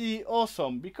pretty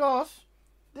awesome because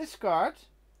this card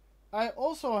I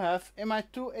also have in my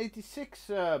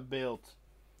 286 build,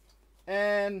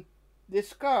 and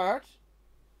this card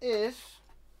is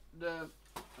the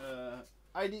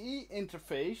IDE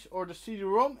interface or the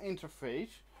CD-ROM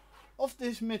interface of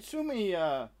this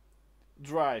Mitsumi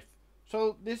drive.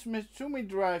 So this Mitsumi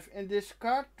drive and this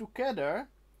card together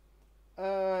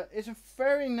is a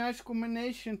very nice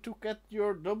combination to get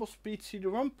your double speed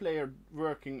CD-ROM player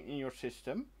working in your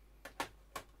system.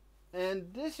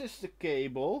 And this is the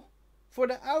cable for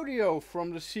the audio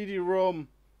from the CD-ROM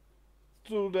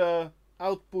to the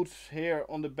outputs here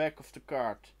on the back of the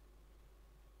card.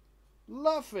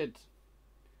 Love it!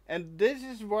 And this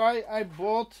is why I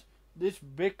bought this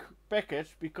big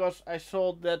package, because I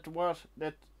saw that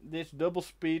this double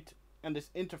speed and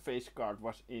this interface card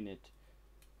was in it.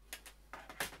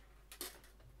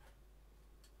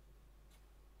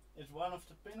 It's one of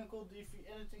the Pinnacle DV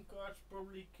editing cards,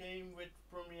 probably came with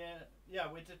Premiere,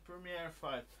 with the Premiere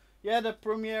 5. Yeah, the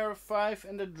Premiere 5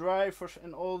 and the drivers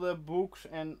and all the books,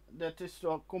 and that is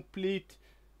the complete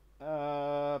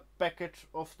package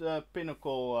of the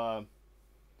Pinnacle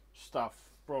stuff,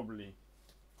 probably.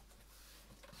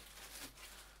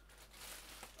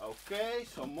 Okay,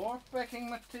 some more packing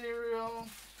material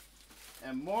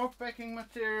and more packing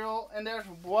material, and there's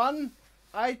one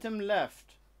item left.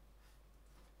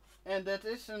 And that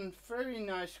is a very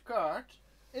nice card.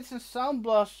 It's a Sound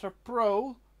Blaster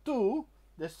Pro 2,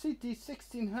 the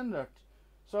CT1600.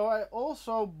 So I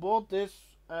also bought this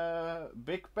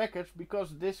big package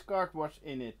because this card was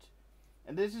in it.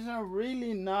 And this is a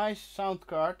really nice sound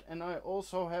card, and I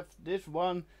also have this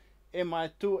one in my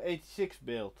 286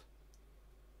 build.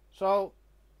 So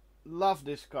love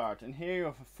this card. And here you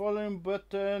have a volume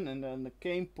button and then the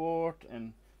cane port,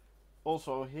 and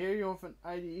also here you have an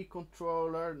IDE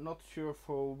controller, not sure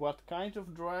for what kind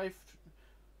of drive,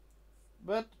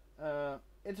 but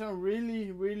it's a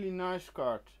really nice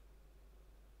card.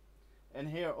 And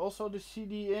here also the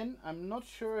CD in. I'm not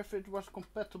sure if it was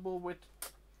compatible with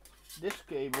this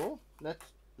cable.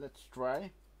 Let's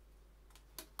try.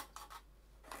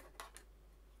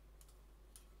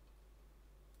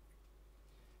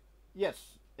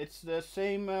 Yes, it's the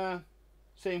same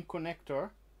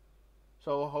connector.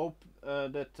 So I hope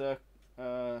that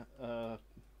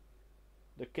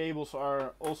the cables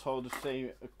are also the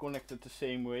same, connected the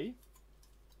same way.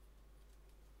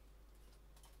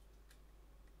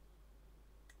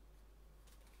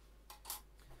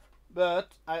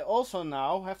 But I also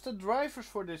now have the drivers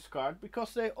for this card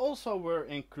because they also were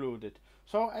included.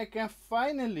 So I can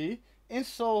finally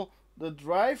install the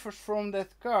drivers from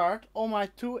that card on my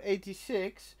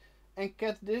 286 and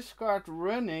get this card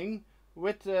running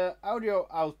with the audio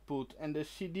output and the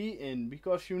CD in,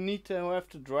 because you need to have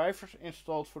the drivers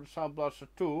installed for the Sound Blaster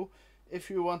 2 if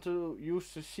you want to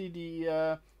use the CD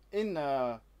in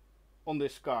on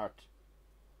this card.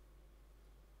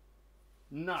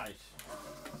 Nice.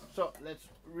 So let's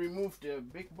remove the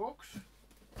big box.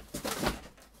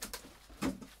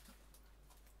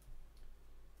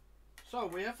 So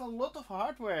we have a lot of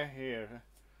hardware here.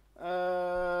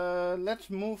 Let's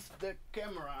move the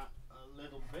camera a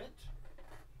little bit.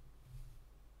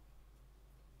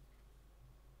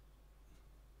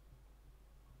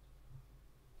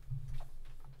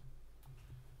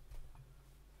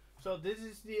 So this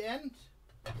is the end.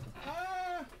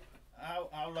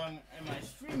 How long am I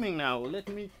streaming now? Let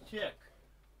me check.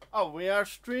 Oh, we are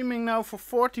streaming now for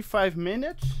 45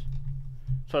 minutes.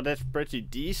 So that's pretty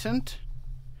decent.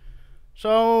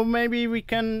 So maybe we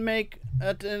can make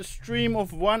it a stream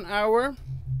of 1 hour.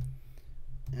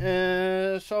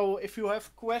 So if you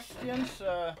have questions,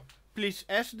 please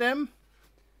ask them.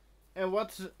 And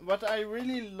what I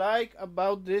really like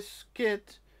about this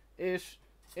kit is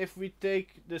if we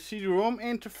take the CD-ROM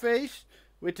interface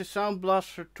with the Sound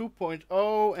Blaster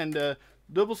 2.0 and the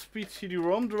double speed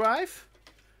CD-ROM drive,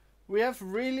 we have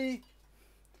really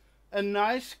a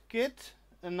nice kit,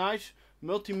 a nice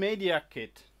multimedia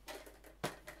kit.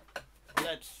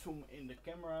 Let's zoom in the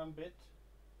camera a bit.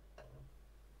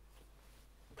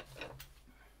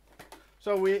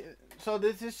 So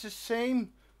this is the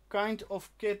same kind of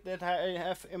kit that I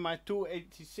have in my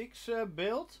 286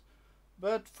 build,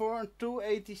 but for a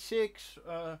 286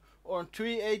 or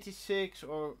 386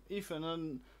 or even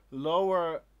a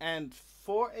lower end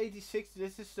 486,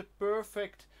 this is the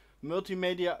perfect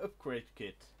multimedia upgrade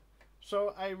kit.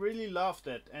 So I really love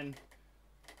that, and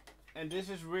this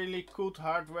is really good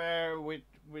hardware with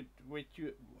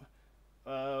you.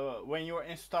 When you're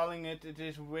installing it, it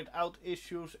is without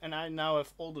issues, and I now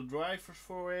have all the drivers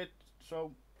for it,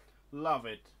 so love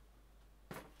it.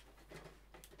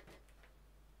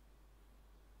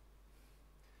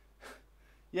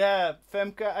 Yeah,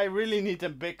 Femke, I really need a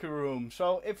bigger room.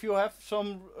 So if you have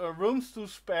some rooms to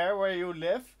spare where you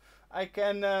live, I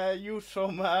can use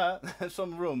some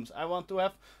some rooms. I want to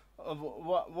have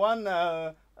one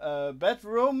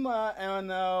bedroom and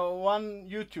one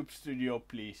YouTube studio,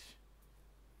 please.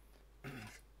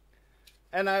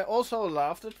 And I also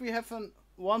love that we have a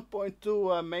 1.2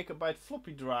 megabyte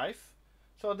floppy drive,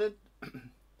 so that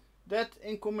that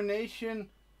in combination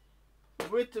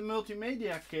with the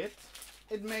multimedia kit,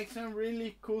 it makes a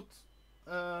really good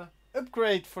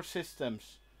upgrade for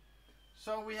systems.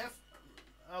 So we have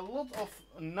a lot of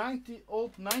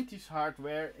old 90s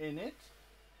hardware in it,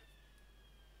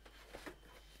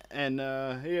 and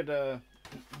here the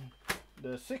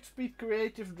 6-speed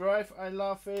creative drive, I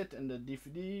love it, and the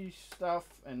DVD stuff,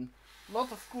 and a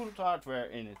lot of cool hardware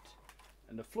in it,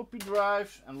 and the floppy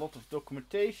drives, and a lot of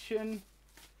documentation,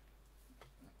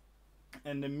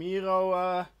 and the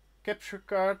Miro capture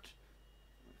card.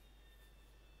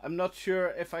 I'm not sure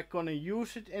if I'm gonna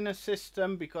use it in a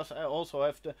system, because I also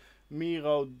have the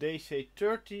Miro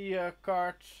DC30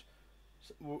 cards,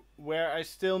 where I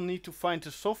still need to find the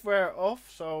software of.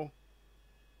 So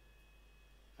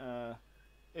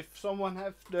if someone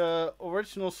have the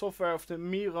original software of the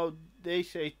Miro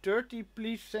DC30,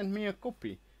 please send me a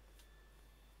copy.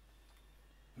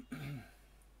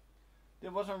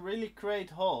 There was a really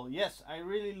great haul. Yes, I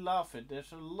really love it.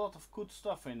 There's a lot of good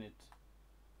stuff in it.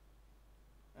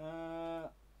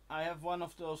 I have one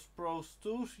of those Pro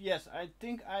 2s. Yes, I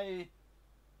think I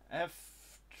have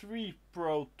 3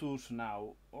 Pro 2s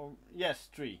now. Or yes,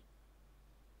 3.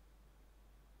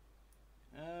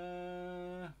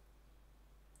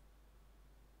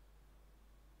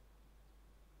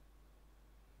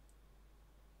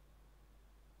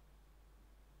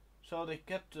 So they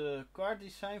kept the card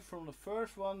design from the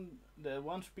first one. The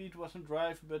 1-speed wasn't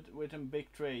drive, but with a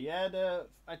big tray. Yeah,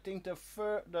 I think the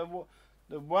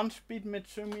 1-speed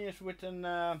Mitsumi is with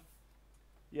an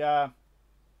yeah,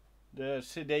 the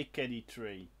CD caddy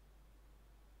tray.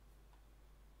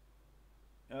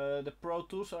 The Pro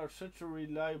 2s are such a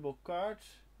reliable cards.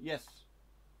 Yes.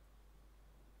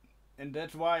 And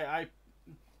that's why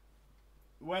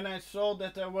when I saw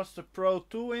that there was the Pro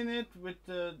 2 in it with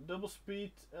the double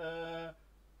speed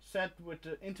set with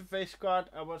the interface card,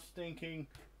 I was thinking,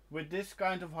 with this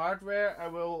kind of hardware I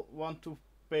will want to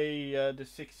pay the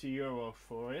 €60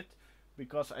 for it,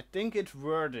 because I think it's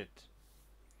worth it.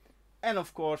 And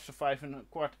of course a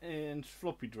 5.25"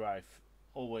 floppy drive,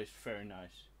 always very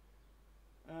nice.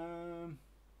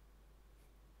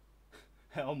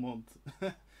 Helmont.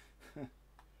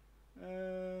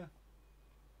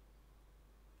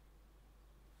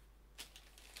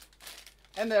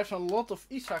 And there's a lot of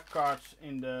ISA cards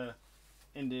in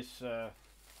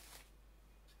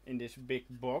this big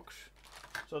box,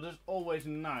 so that's always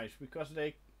nice because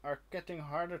they are getting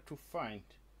harder to find.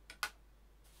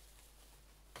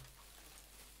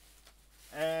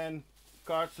 And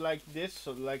cards like this,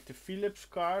 so like the Philips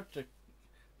card, the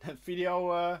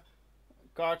video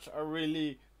cards are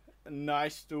really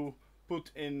nice to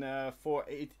put in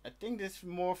 480. I think this is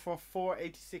more for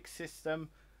 486 system,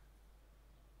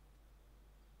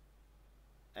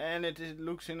 and it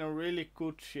looks in a really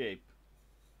good shape.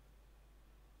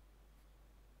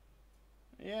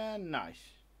 Yeah,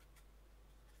 nice.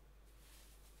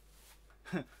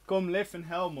 Come live in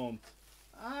Helmond.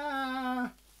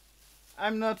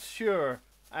 I'm not sure.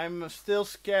 I'm still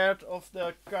scared of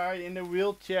the guy in the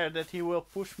wheelchair that he will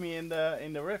push me in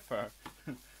the river.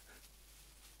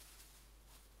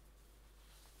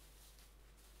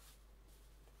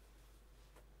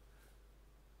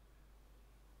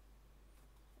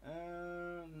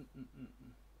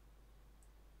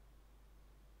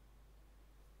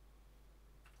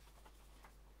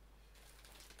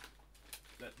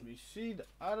 Let me see the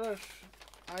others.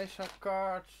 ISA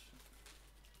cards.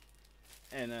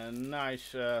 And a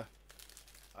nice ISA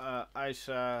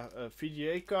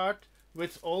VGA card,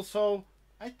 which also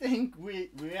I think we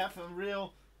have a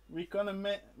real we can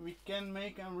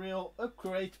make a real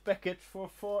upgrade package for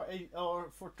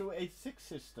 286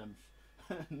 systems.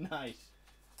 Nice.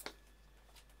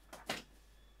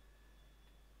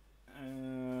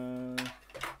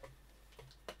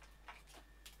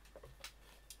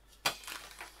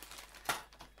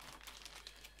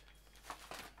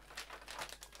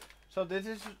 So this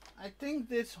is, I think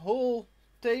this whole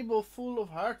table full of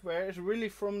hardware is really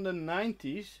from the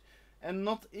 90s and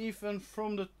not even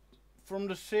from the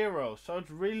zero. So it's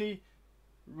really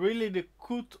the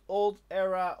good old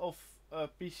era of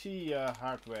PC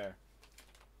hardware.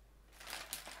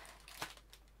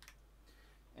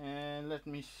 And let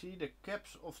me see, the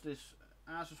caps of this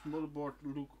Asus motherboard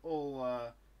look all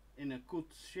in a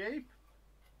good shape.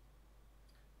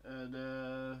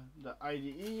 The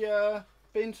IDE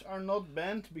pins are not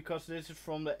bent because this is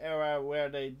from the era where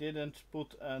they didn't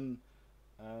put a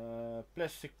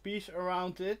plastic piece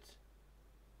around it.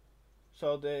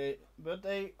 So they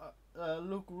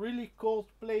look really cold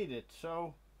plated.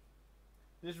 So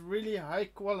this is really high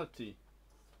quality.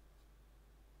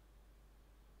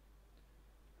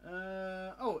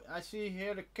 Oh, I see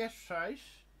here the cache size.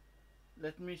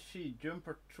 Let me see,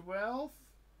 jumper 12.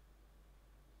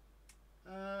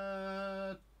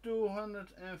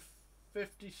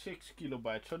 256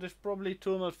 kilobytes. So this is probably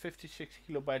 256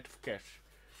 kilobytes of cache.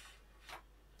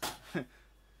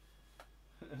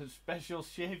 Special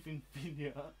shaving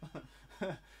video.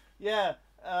 Yeah,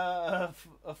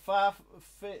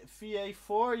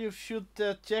 VA4, you should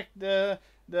check the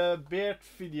beard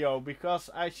video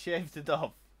because I shaved it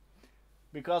off.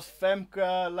 Because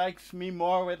Femke likes me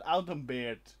more without a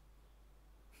beard.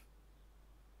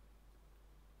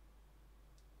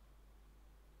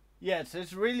 Yes,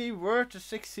 it's really worth the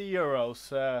 60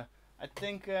 euros. I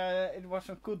think it was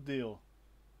a good deal.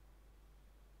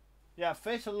 Yeah,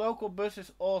 Facer Local Bus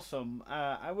is awesome.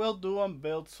 I will do a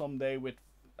build someday with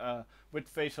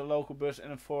Facer Local Bus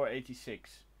and a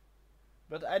 486.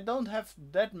 But I don't have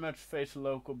that much Facer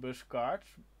Local Bus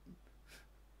cards.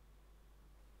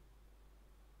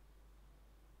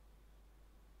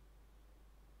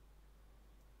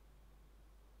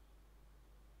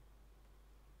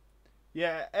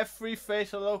 Yeah, every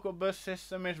Facer Local Bus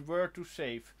system is worth to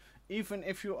save. Even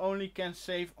if you only can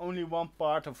save only one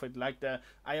part of it, like the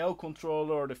I/O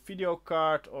controller or the video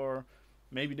card or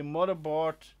maybe the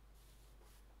motherboard.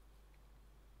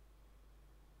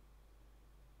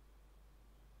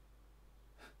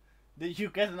 Did you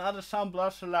get another Sound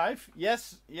Blaster Live?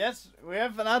 Yes, we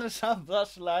have another Sound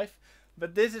Blaster Live,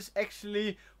 but this is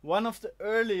actually one of the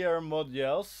earlier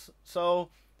modules, so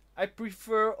I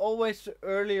prefer always the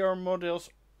earlier models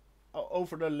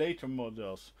over the later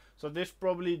models. So this is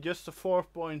probably just a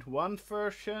 4.1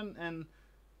 version and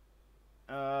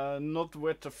not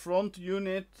with the front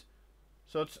unit.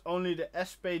 So it's only the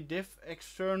SP-Diff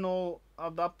external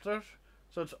adapter.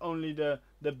 So it's only the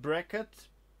bracket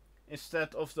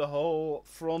instead of the whole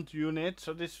front unit.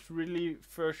 So this is really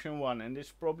version 1 and this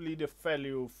is probably the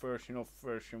value version of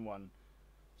version 1.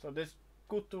 So this is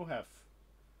good to have.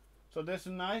 So that's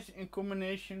nice in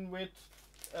combination with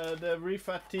the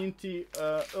Riva TNT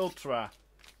Ultra.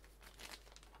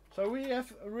 So we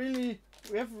have really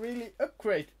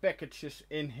upgrade packages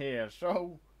in here.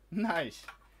 So nice.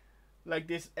 Like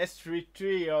this S3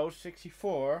 Trio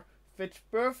 64 fits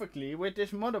perfectly with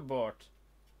this motherboard.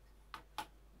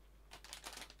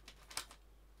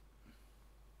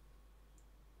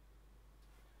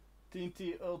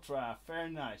 TNT Ultra, very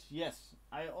nice. Yes,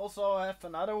 I also have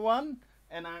another one,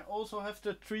 and I also have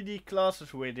the 3D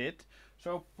classes with it.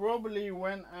 So probably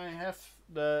when I have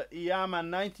the Iyama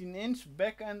 19-inch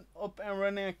back and up and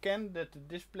running again, that the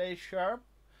display is sharp,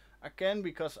 I can,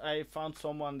 because I found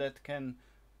someone that can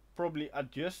probably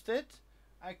adjust it.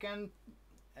 I can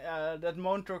that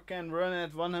monitor can run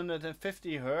at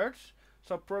 150 Hz.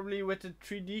 So probably with the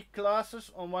 3D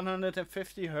classes on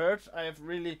 150 Hz, I have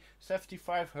really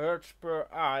 75 Hz per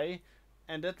eye,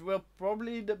 and that will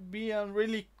probably be a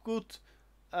really good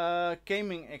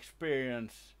gaming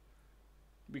experience,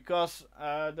 because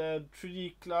the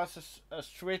 3D classes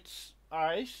switch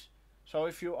eyes. So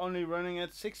if you're only running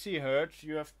at 60 Hz,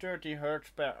 you have 30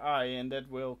 Hz per eye, and that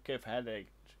will give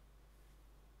headaches.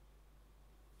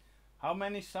 How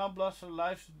many Sound Blaster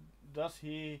lives does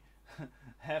he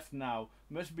have now?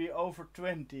 Must be over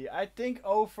 20. I think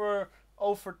over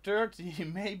 30,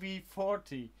 maybe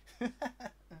 40.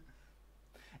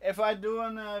 If I do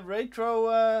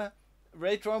a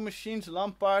retro machines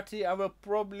LAN party, I will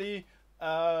probably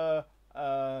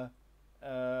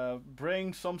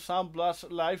bring some Sound Blaster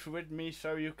lives with me,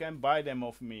 so you can buy them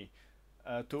off me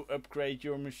to upgrade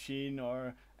your machine,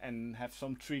 or and have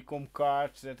some 3Com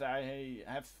cards that I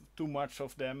have too much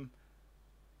of them.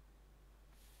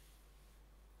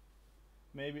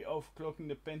 Maybe overclocking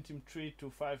the Pentium 3 to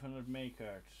 500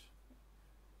 MHz.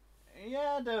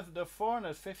 Yeah, the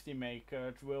 450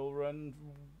 MHz will run,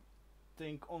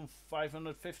 think, on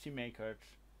 550 MHz.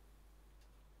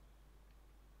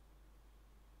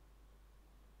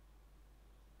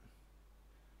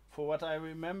 For what I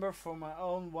remember from my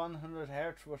own, 100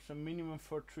 Hz was the minimum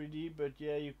for 3D, but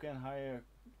yeah, you can higher.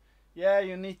 Yeah,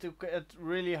 you need to get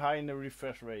really high in the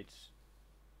refresh rates.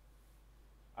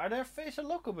 Are there Phaser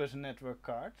Localbus network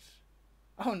cards?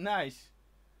 Oh, nice.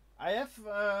 I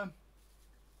have.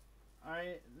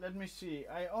 Let me see.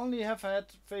 I only have had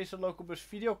Phaser Localbus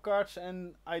video cards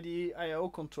and IDE I/O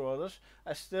controllers.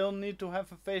 I still need to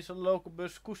have a Phaser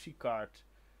Localbus SCSI card.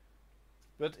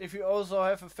 But if you also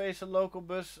have a Phaser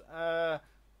Localbus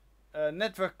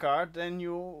network card, then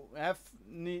you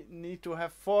need to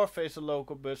have 4 Phaser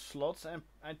Localbus slots, and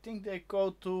I think they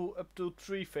go to up to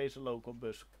 3 Phaser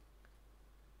Localbus.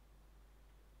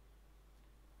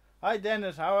 Hi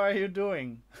Dennis, how are you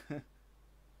doing?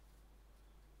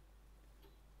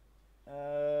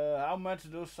 How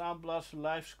much do Sound Blaster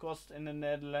lives cost in the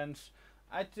Netherlands?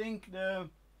 I think the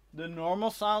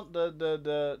normal sound,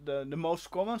 the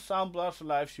most common Sound Blaster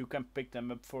lives, you can pick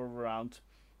them up for around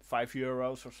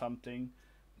 €5 or something.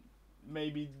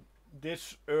 Maybe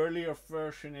this earlier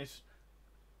version is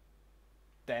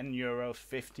 €10,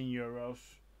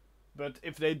 €15. But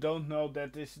if they don't know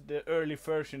that this is the early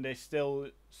version, they still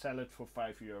sell it for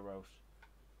 €5.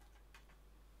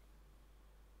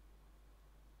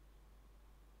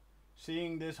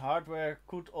 Seeing this hardware,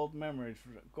 good old memories.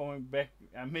 Going back,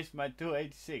 I missed my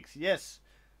 286. Yes,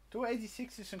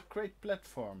 286 is a great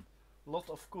platform. Lot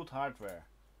of good hardware.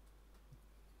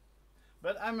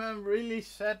 But I'm really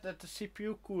sad that the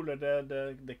CPU cooler,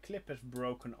 the clip is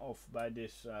broken off by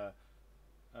this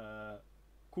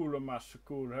Cooler Master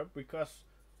cooler, because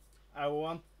I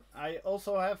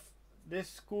also have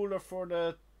this cooler for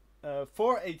the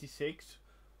 486,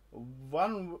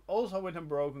 one also with a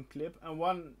broken clip and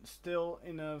one still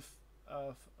in a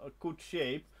good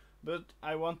shape, but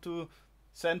I want to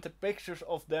send the pictures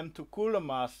of them to Cooler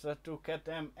Master to get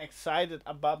them excited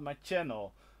about my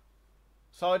channel.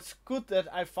 So it's good that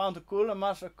I found a Cooler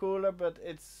Master cooler, but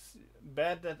it's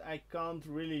bad that I can't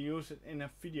really use it in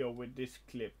a video with this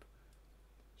clip.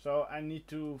 So I need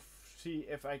to see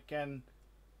if I can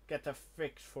get a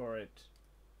fix for it.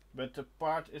 But the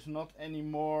part is not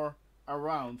anymore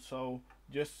around, so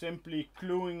just simply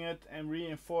gluing it and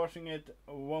reinforcing it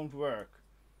won't work.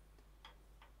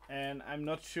 And I'm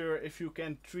not sure if you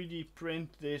can 3D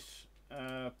print this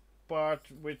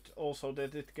part with also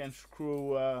that it can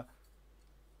screw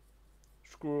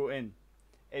in.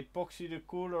 Epoxy the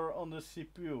cooler on the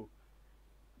CPU.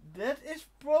 That is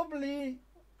probably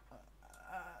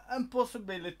a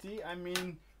possibility. I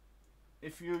mean,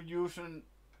 if you use an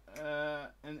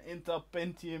Intel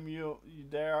Pentium,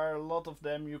 there are a lot of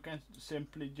them. You can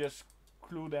simply just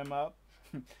glue them up.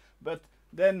 But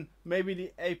then maybe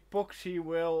the epoxy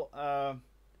will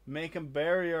make a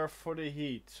barrier for the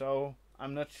heat. So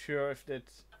I'm not sure if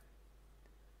that's...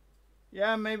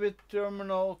 Yeah, maybe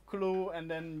terminal clue, and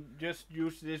then just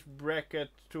use this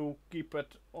bracket to keep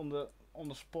it on the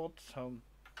spot. So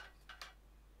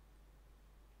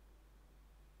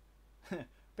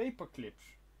paper clips.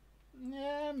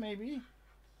 Yeah, maybe.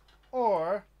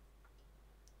 Or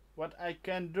what I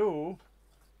can do,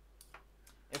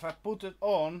 if I put it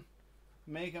on,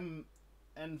 make them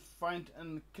and find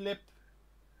a clip,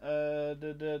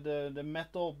 the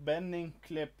metal bending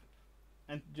clip,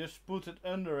 and just put it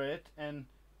under it and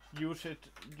use it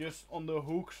just on the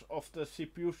hooks of the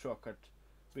CPU socket,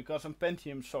 because a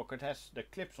Pentium socket has the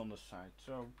clips on the side.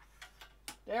 So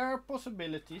there are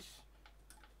possibilities.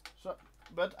 So,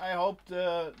 but I hope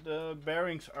the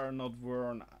bearings are not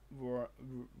worn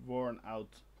out.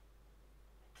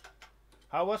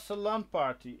 How was the LAN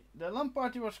party? The LAN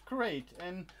party was great.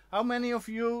 And how many of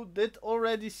you did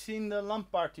already seen the LAN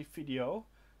party video?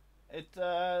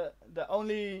 The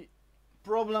only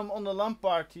problem on the LAN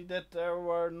party that there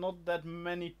were not that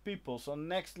many people. So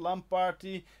next LAN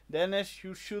party, Dennis,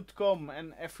 you should come,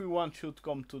 and everyone should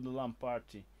come to the LAN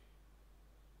party.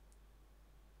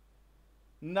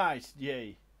 Nice,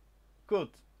 yay. Good.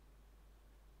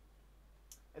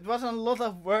 It was a lot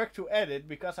of work to edit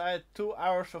because I had 2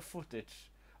 hours of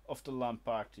footage of the LAN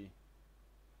party.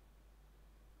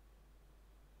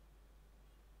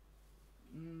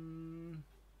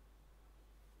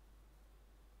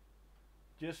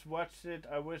 Just watched it.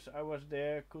 I wish I was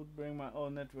there. Could bring my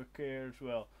own network here as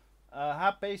well.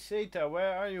 HP Zeta,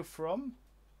 where are you from?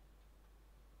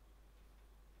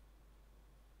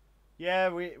 Yeah,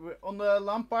 we on the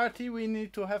LAN party we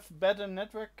need to have better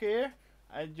network care.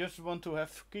 I just want to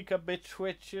have gigabit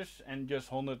switches and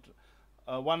just 100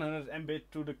 Mbit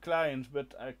to the clients,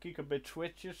 but gigabit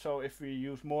switches. So if we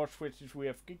use more switches, we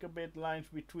have gigabit lines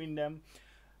between them.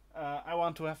 I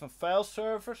want to have a file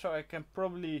server, so I can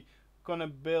probably gonna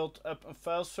build up a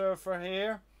file server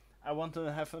here. I want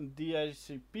to have a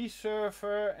DHCP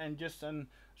server and just a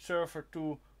server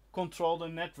to control the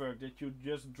network that you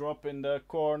just drop in the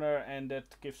corner, and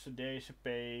that gives the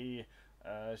DHCP,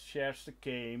 shares the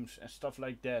games and stuff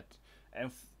like that.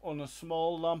 And on a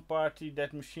small LAN party,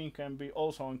 that machine can be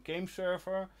also a game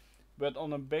server, but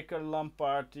on a bigger LAN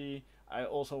party I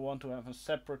also want to have a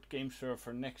separate game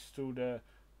server next to the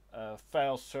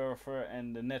file server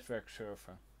and the network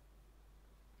server.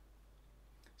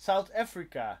 South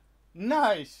Africa,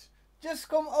 nice! Just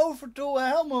come over to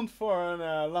Helmond for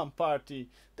a LAN party.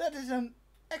 That is an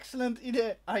excellent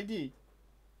idea.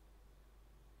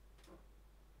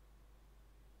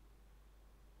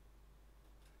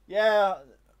 Yeah,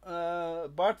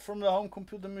 Bart from the Home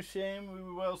Computer Museum, we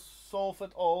will solve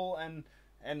it all, and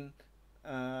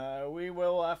we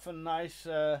will have a nice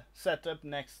setup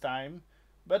next time.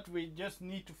 But we just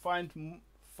need to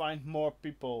find more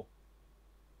people.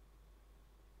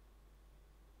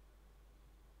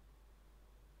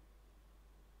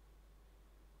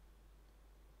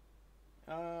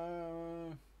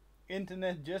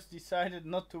 Internet just decided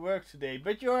not to work today,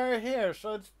 but you are here,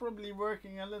 so it's probably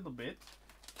working a little bit.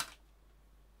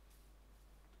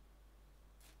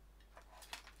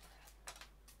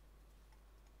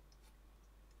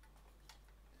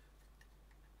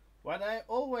 What I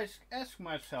always ask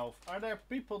myself, are there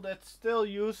people that still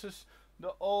uses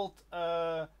the old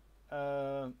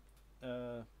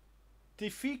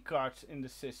TV cards in the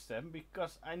system?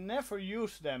 Because I never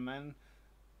use them, and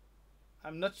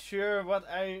I'm not sure what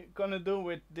I gonna do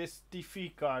with this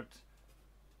TV card.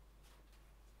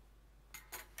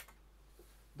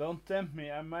 Don't tempt me,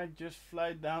 I might just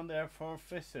fly down there for a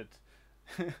visit.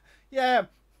 Yeah,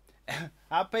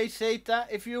 HP Zeta,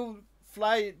 if you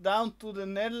fly down to the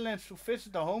Netherlands to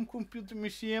visit the Home Computer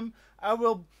Museum, I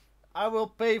will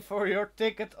pay for your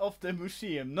ticket of the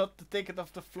museum. Not the ticket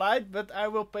of the flight, but I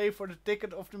will pay for the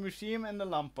ticket of the museum and the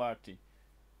LAN party.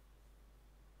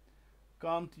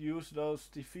 Can't use those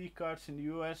TV cards in the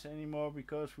US anymore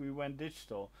because we went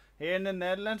digital. Here in the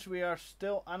Netherlands we are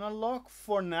still analog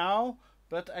for now,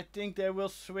 but I think they will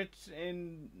switch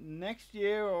in next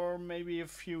year or maybe a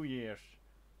few years.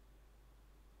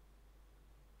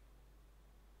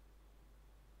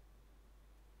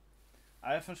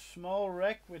 I have a small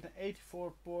rack with an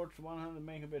 84 ports, 100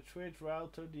 megabit switch,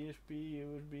 router, DSP,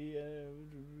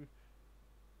 USB.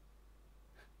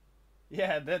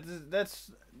 Yeah,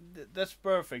 that's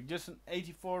perfect. Just an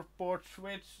 84 port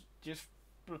switch. Just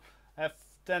have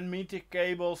 10-meter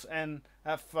cables and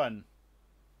have fun.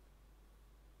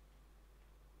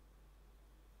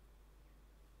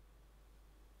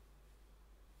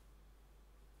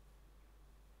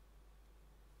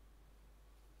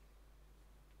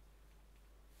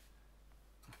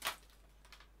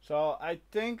 So I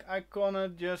think I gonna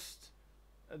just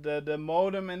the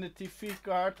modem and the TV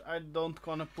card. I don't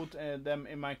gonna put them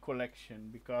in my collection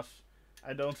because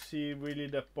I don't see really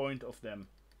the point of them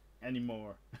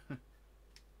anymore.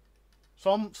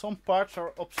 Some parts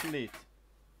are obsolete.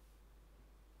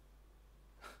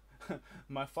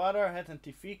 My father had a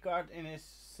TV card in his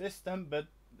system, but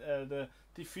the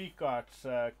TV cards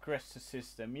crashed the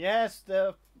system. Yes,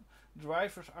 the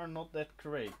drivers are not that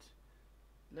great.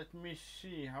 Let me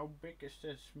see, how big is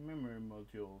this memory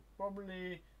module?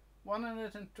 Probably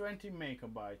 120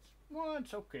 megabytes. Well,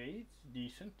 it's okay, it's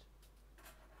decent.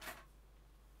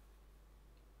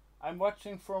 I'm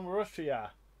watching from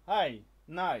Russia. Hi,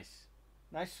 nice.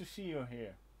 Nice to see you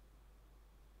here.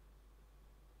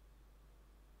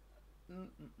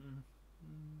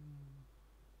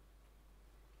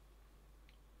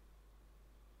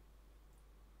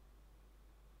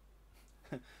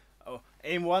 Oh,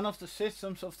 in one of the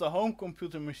systems of the home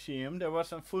computer museum, there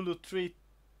was a Voodoo 3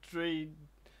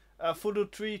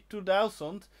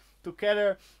 2000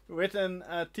 together with an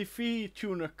TV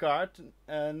tuner card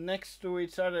next to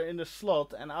each other in the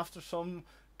slot, and after some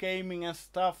gaming and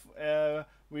stuff,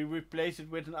 we replaced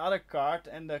it with another card,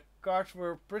 and the cards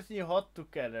were pretty hot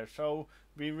together, so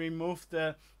we removed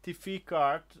the TV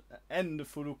card and the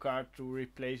Voodoo card to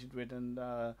replace it with an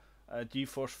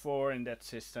GeForce 4 in that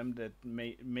system. That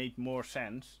made more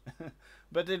sense.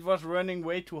 But it was running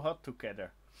way too hot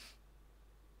together.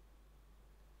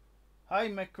 Hi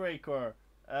McCraker,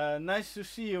 nice to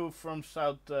see you from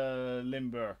South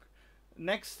Limburg.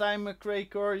 Next time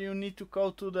McCraker, you need to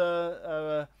go to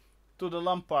the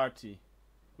LAN party.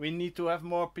 We need to have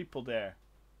more people there.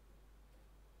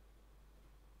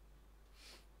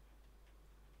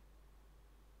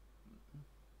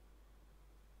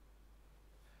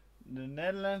 The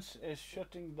Netherlands is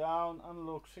shutting down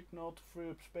analog signal to free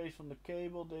up space on the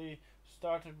cable. They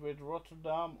started with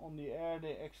Rotterdam on the air.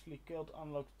 They actually killed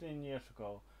analog 10 years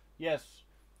ago. Yes,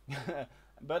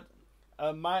 but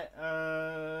my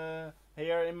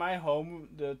here in my home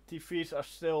the TVs are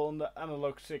still on the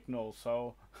analog signal,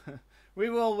 so we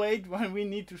will wait when we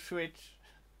need to switch.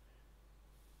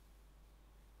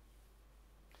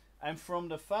 I'm from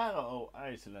the Faroe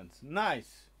Islands.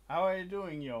 Nice. How are you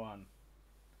doing, Johan?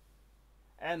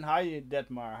 And hi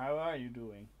Detmar, how are you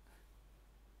doing?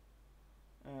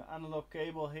 Analog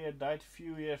cable here died a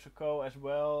few years ago as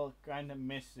well, kinda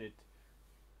missed it.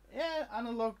 Yeah,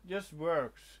 analog just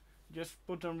works. Just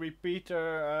put a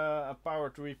repeater, a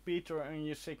powered repeater on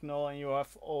your signal, and you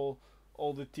have all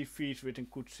the TVs with a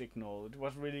good signal. It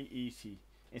was really easy,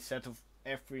 instead of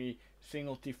every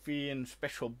single TV in a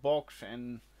special box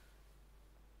and...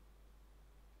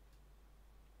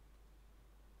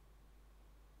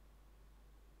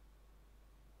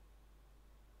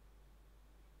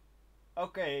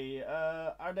 Okay,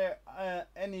 are there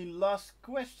any last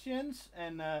questions?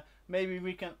 And maybe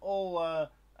we can all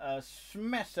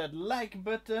smash that like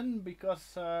button,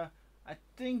 because I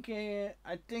think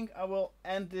I will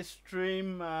end this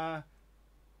stream,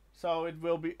 so it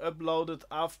will be uploaded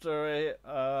after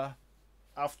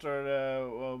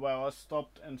well, I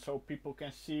stopped, and so people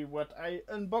can see what I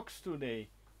unboxed today.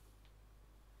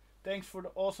 Thanks for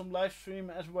the awesome live stream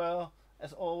as well,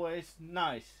 as always.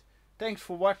 Nice. Thanks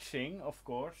for watching, of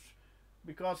course,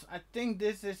 because I think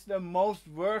this is the most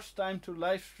worst time to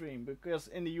live stream, because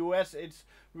in the US it's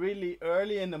really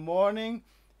early in the morning.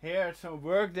 Here it's a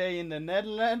work day in the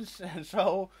Netherlands, and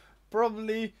so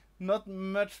probably not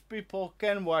much people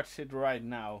can watch it right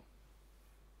now.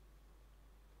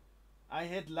 I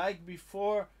hit like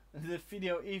before the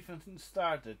video even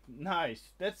started.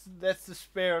 Nice. That's the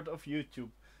spirit of YouTube.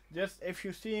 Just if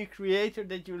you see a creator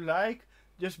that you like,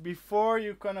 just before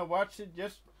you're gonna watch it,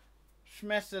 just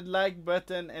smash that like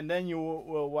button, and then you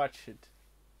will watch it.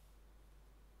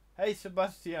 Hey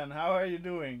Sebastian, how are you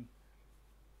doing?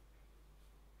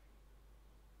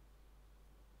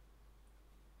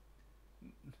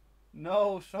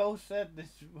 No, so sad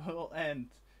this will end.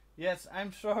 Yes,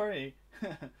 I'm sorry.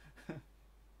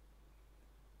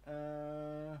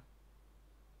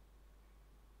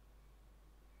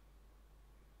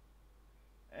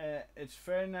 It's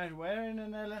very nice weather in the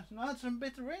Netherlands. No, it's a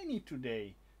bit rainy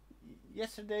today.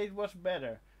 Yesterday it was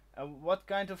better. What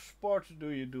kind of sports do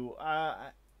you do?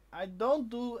 I don't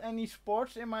do any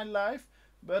sports in my life,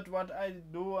 but what I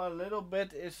do a little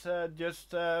bit is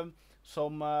just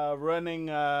some running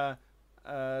to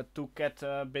get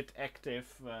a bit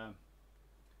active.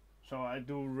 So I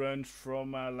do runs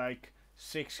from like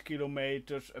 6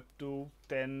 kilometers up to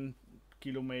 10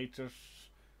 kilometers.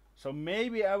 So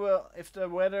maybe I will, if the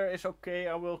weather is okay,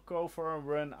 I will go for a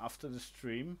run after the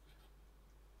stream.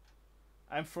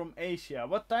 I'm from Asia.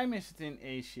 What time is it in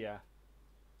Asia?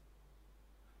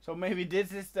 So maybe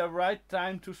this is the right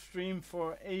time to stream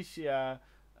for Asia,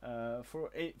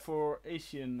 for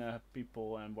Asian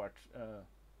people and what.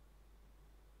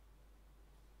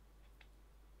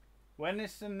 When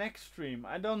is the next stream?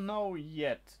 I don't know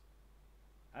yet.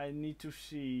 I need to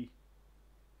see.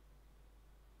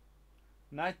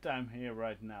 Nighttime here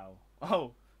right now.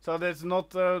 Oh, so that's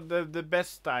not the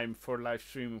best time for live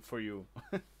streaming for you.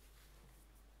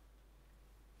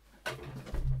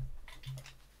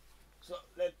 So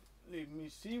let me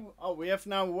see. Oh, we have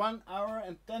now 1 hour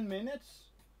and 10 minutes.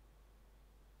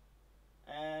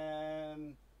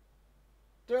 And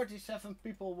 37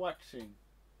 people watching.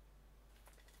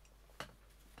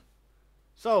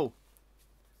 So,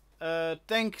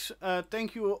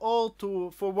 thank you all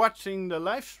for watching the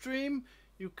live stream.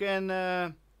 You can,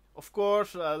 of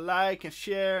course, like and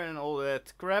share and all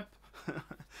that crap.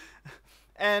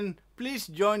 And please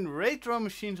join Retro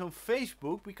Machines on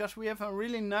Facebook, because we have a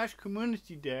really nice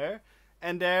community there.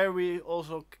 And there we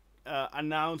also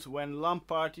announce when LAN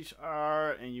parties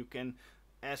are, and you can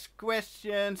ask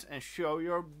questions and show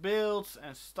your builds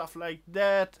and stuff like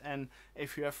that. And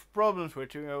if you have problems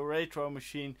with your retro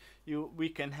machine, we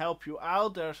can help you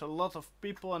out. There's a lot of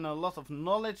people and a lot of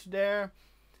knowledge there.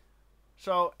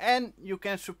 So, and you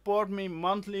can support me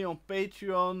monthly on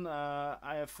Patreon.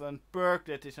 I have a perk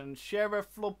that is a shareware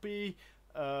floppy,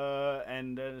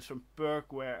 and there's a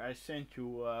perk where I send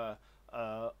you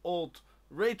old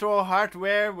retro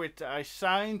hardware which I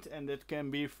signed, and that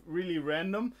can be really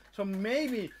random. So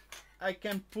maybe I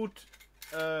can put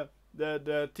the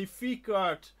TV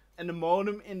card and the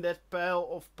modem in that pile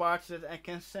of parts that I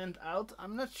can send out.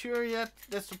 I'm not sure yet.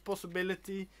 That's a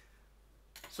possibility.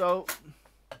 So,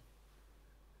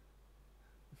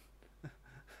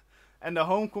 and the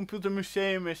Home Computer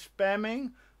Museum is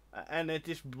spamming, and it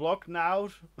is blocked now.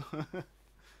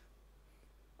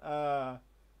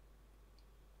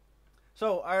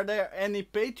 So, are there any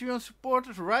Patreon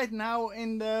supporters right now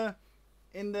in the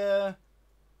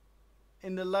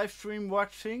live stream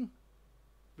watching?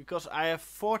 Because I have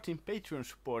 14 Patreon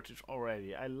supporters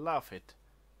already. I love it.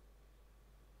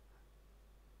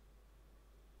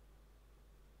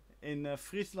 In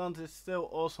Friesland it's still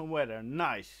awesome weather.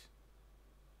 Nice.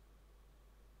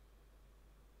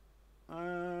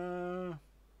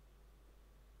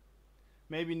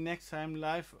 Maybe next time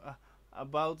live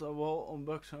about a whole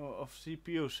unboxing of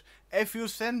CPUs. If you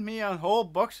send me a whole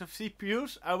box of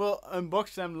CPUs, I will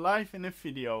unbox them live in a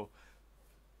video.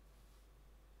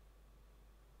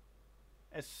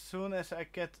 As soon as I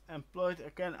get employed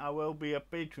again, I will be a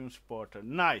Patreon supporter.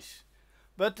 Nice.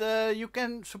 But you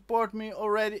can support me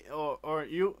already, or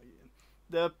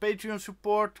the Patreon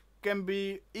support can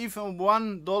be even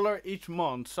 $1 each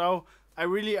month. So I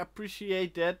really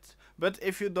appreciate that. But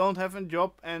if you don't have a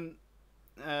job and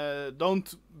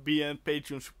don't be a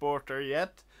Patreon supporter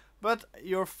yet, but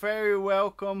you're very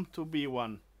welcome to be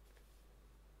one.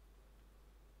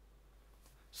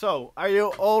 So, are you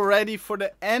all ready for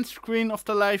the end screen of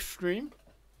the live stream?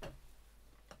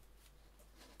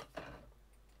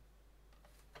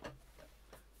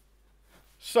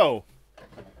 So,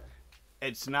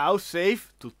 it's now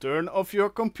safe to turn off your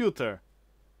computer.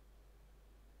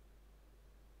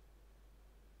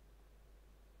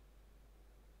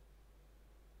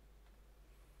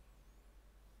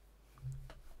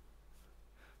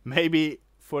 Maybe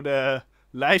for the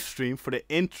live stream, for the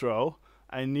intro,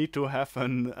 I need to have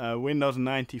a Windows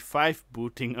 95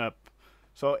 booting up.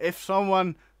 So if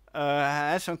someone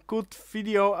has a good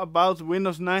video about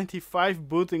Windows 95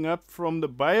 booting up from the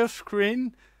BIOS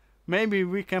screen, maybe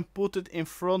we can put it in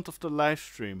front of the live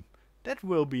stream. That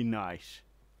will be nice.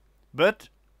 But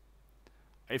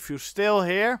if you're still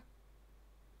here,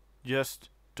 just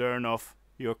turn off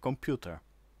your computer.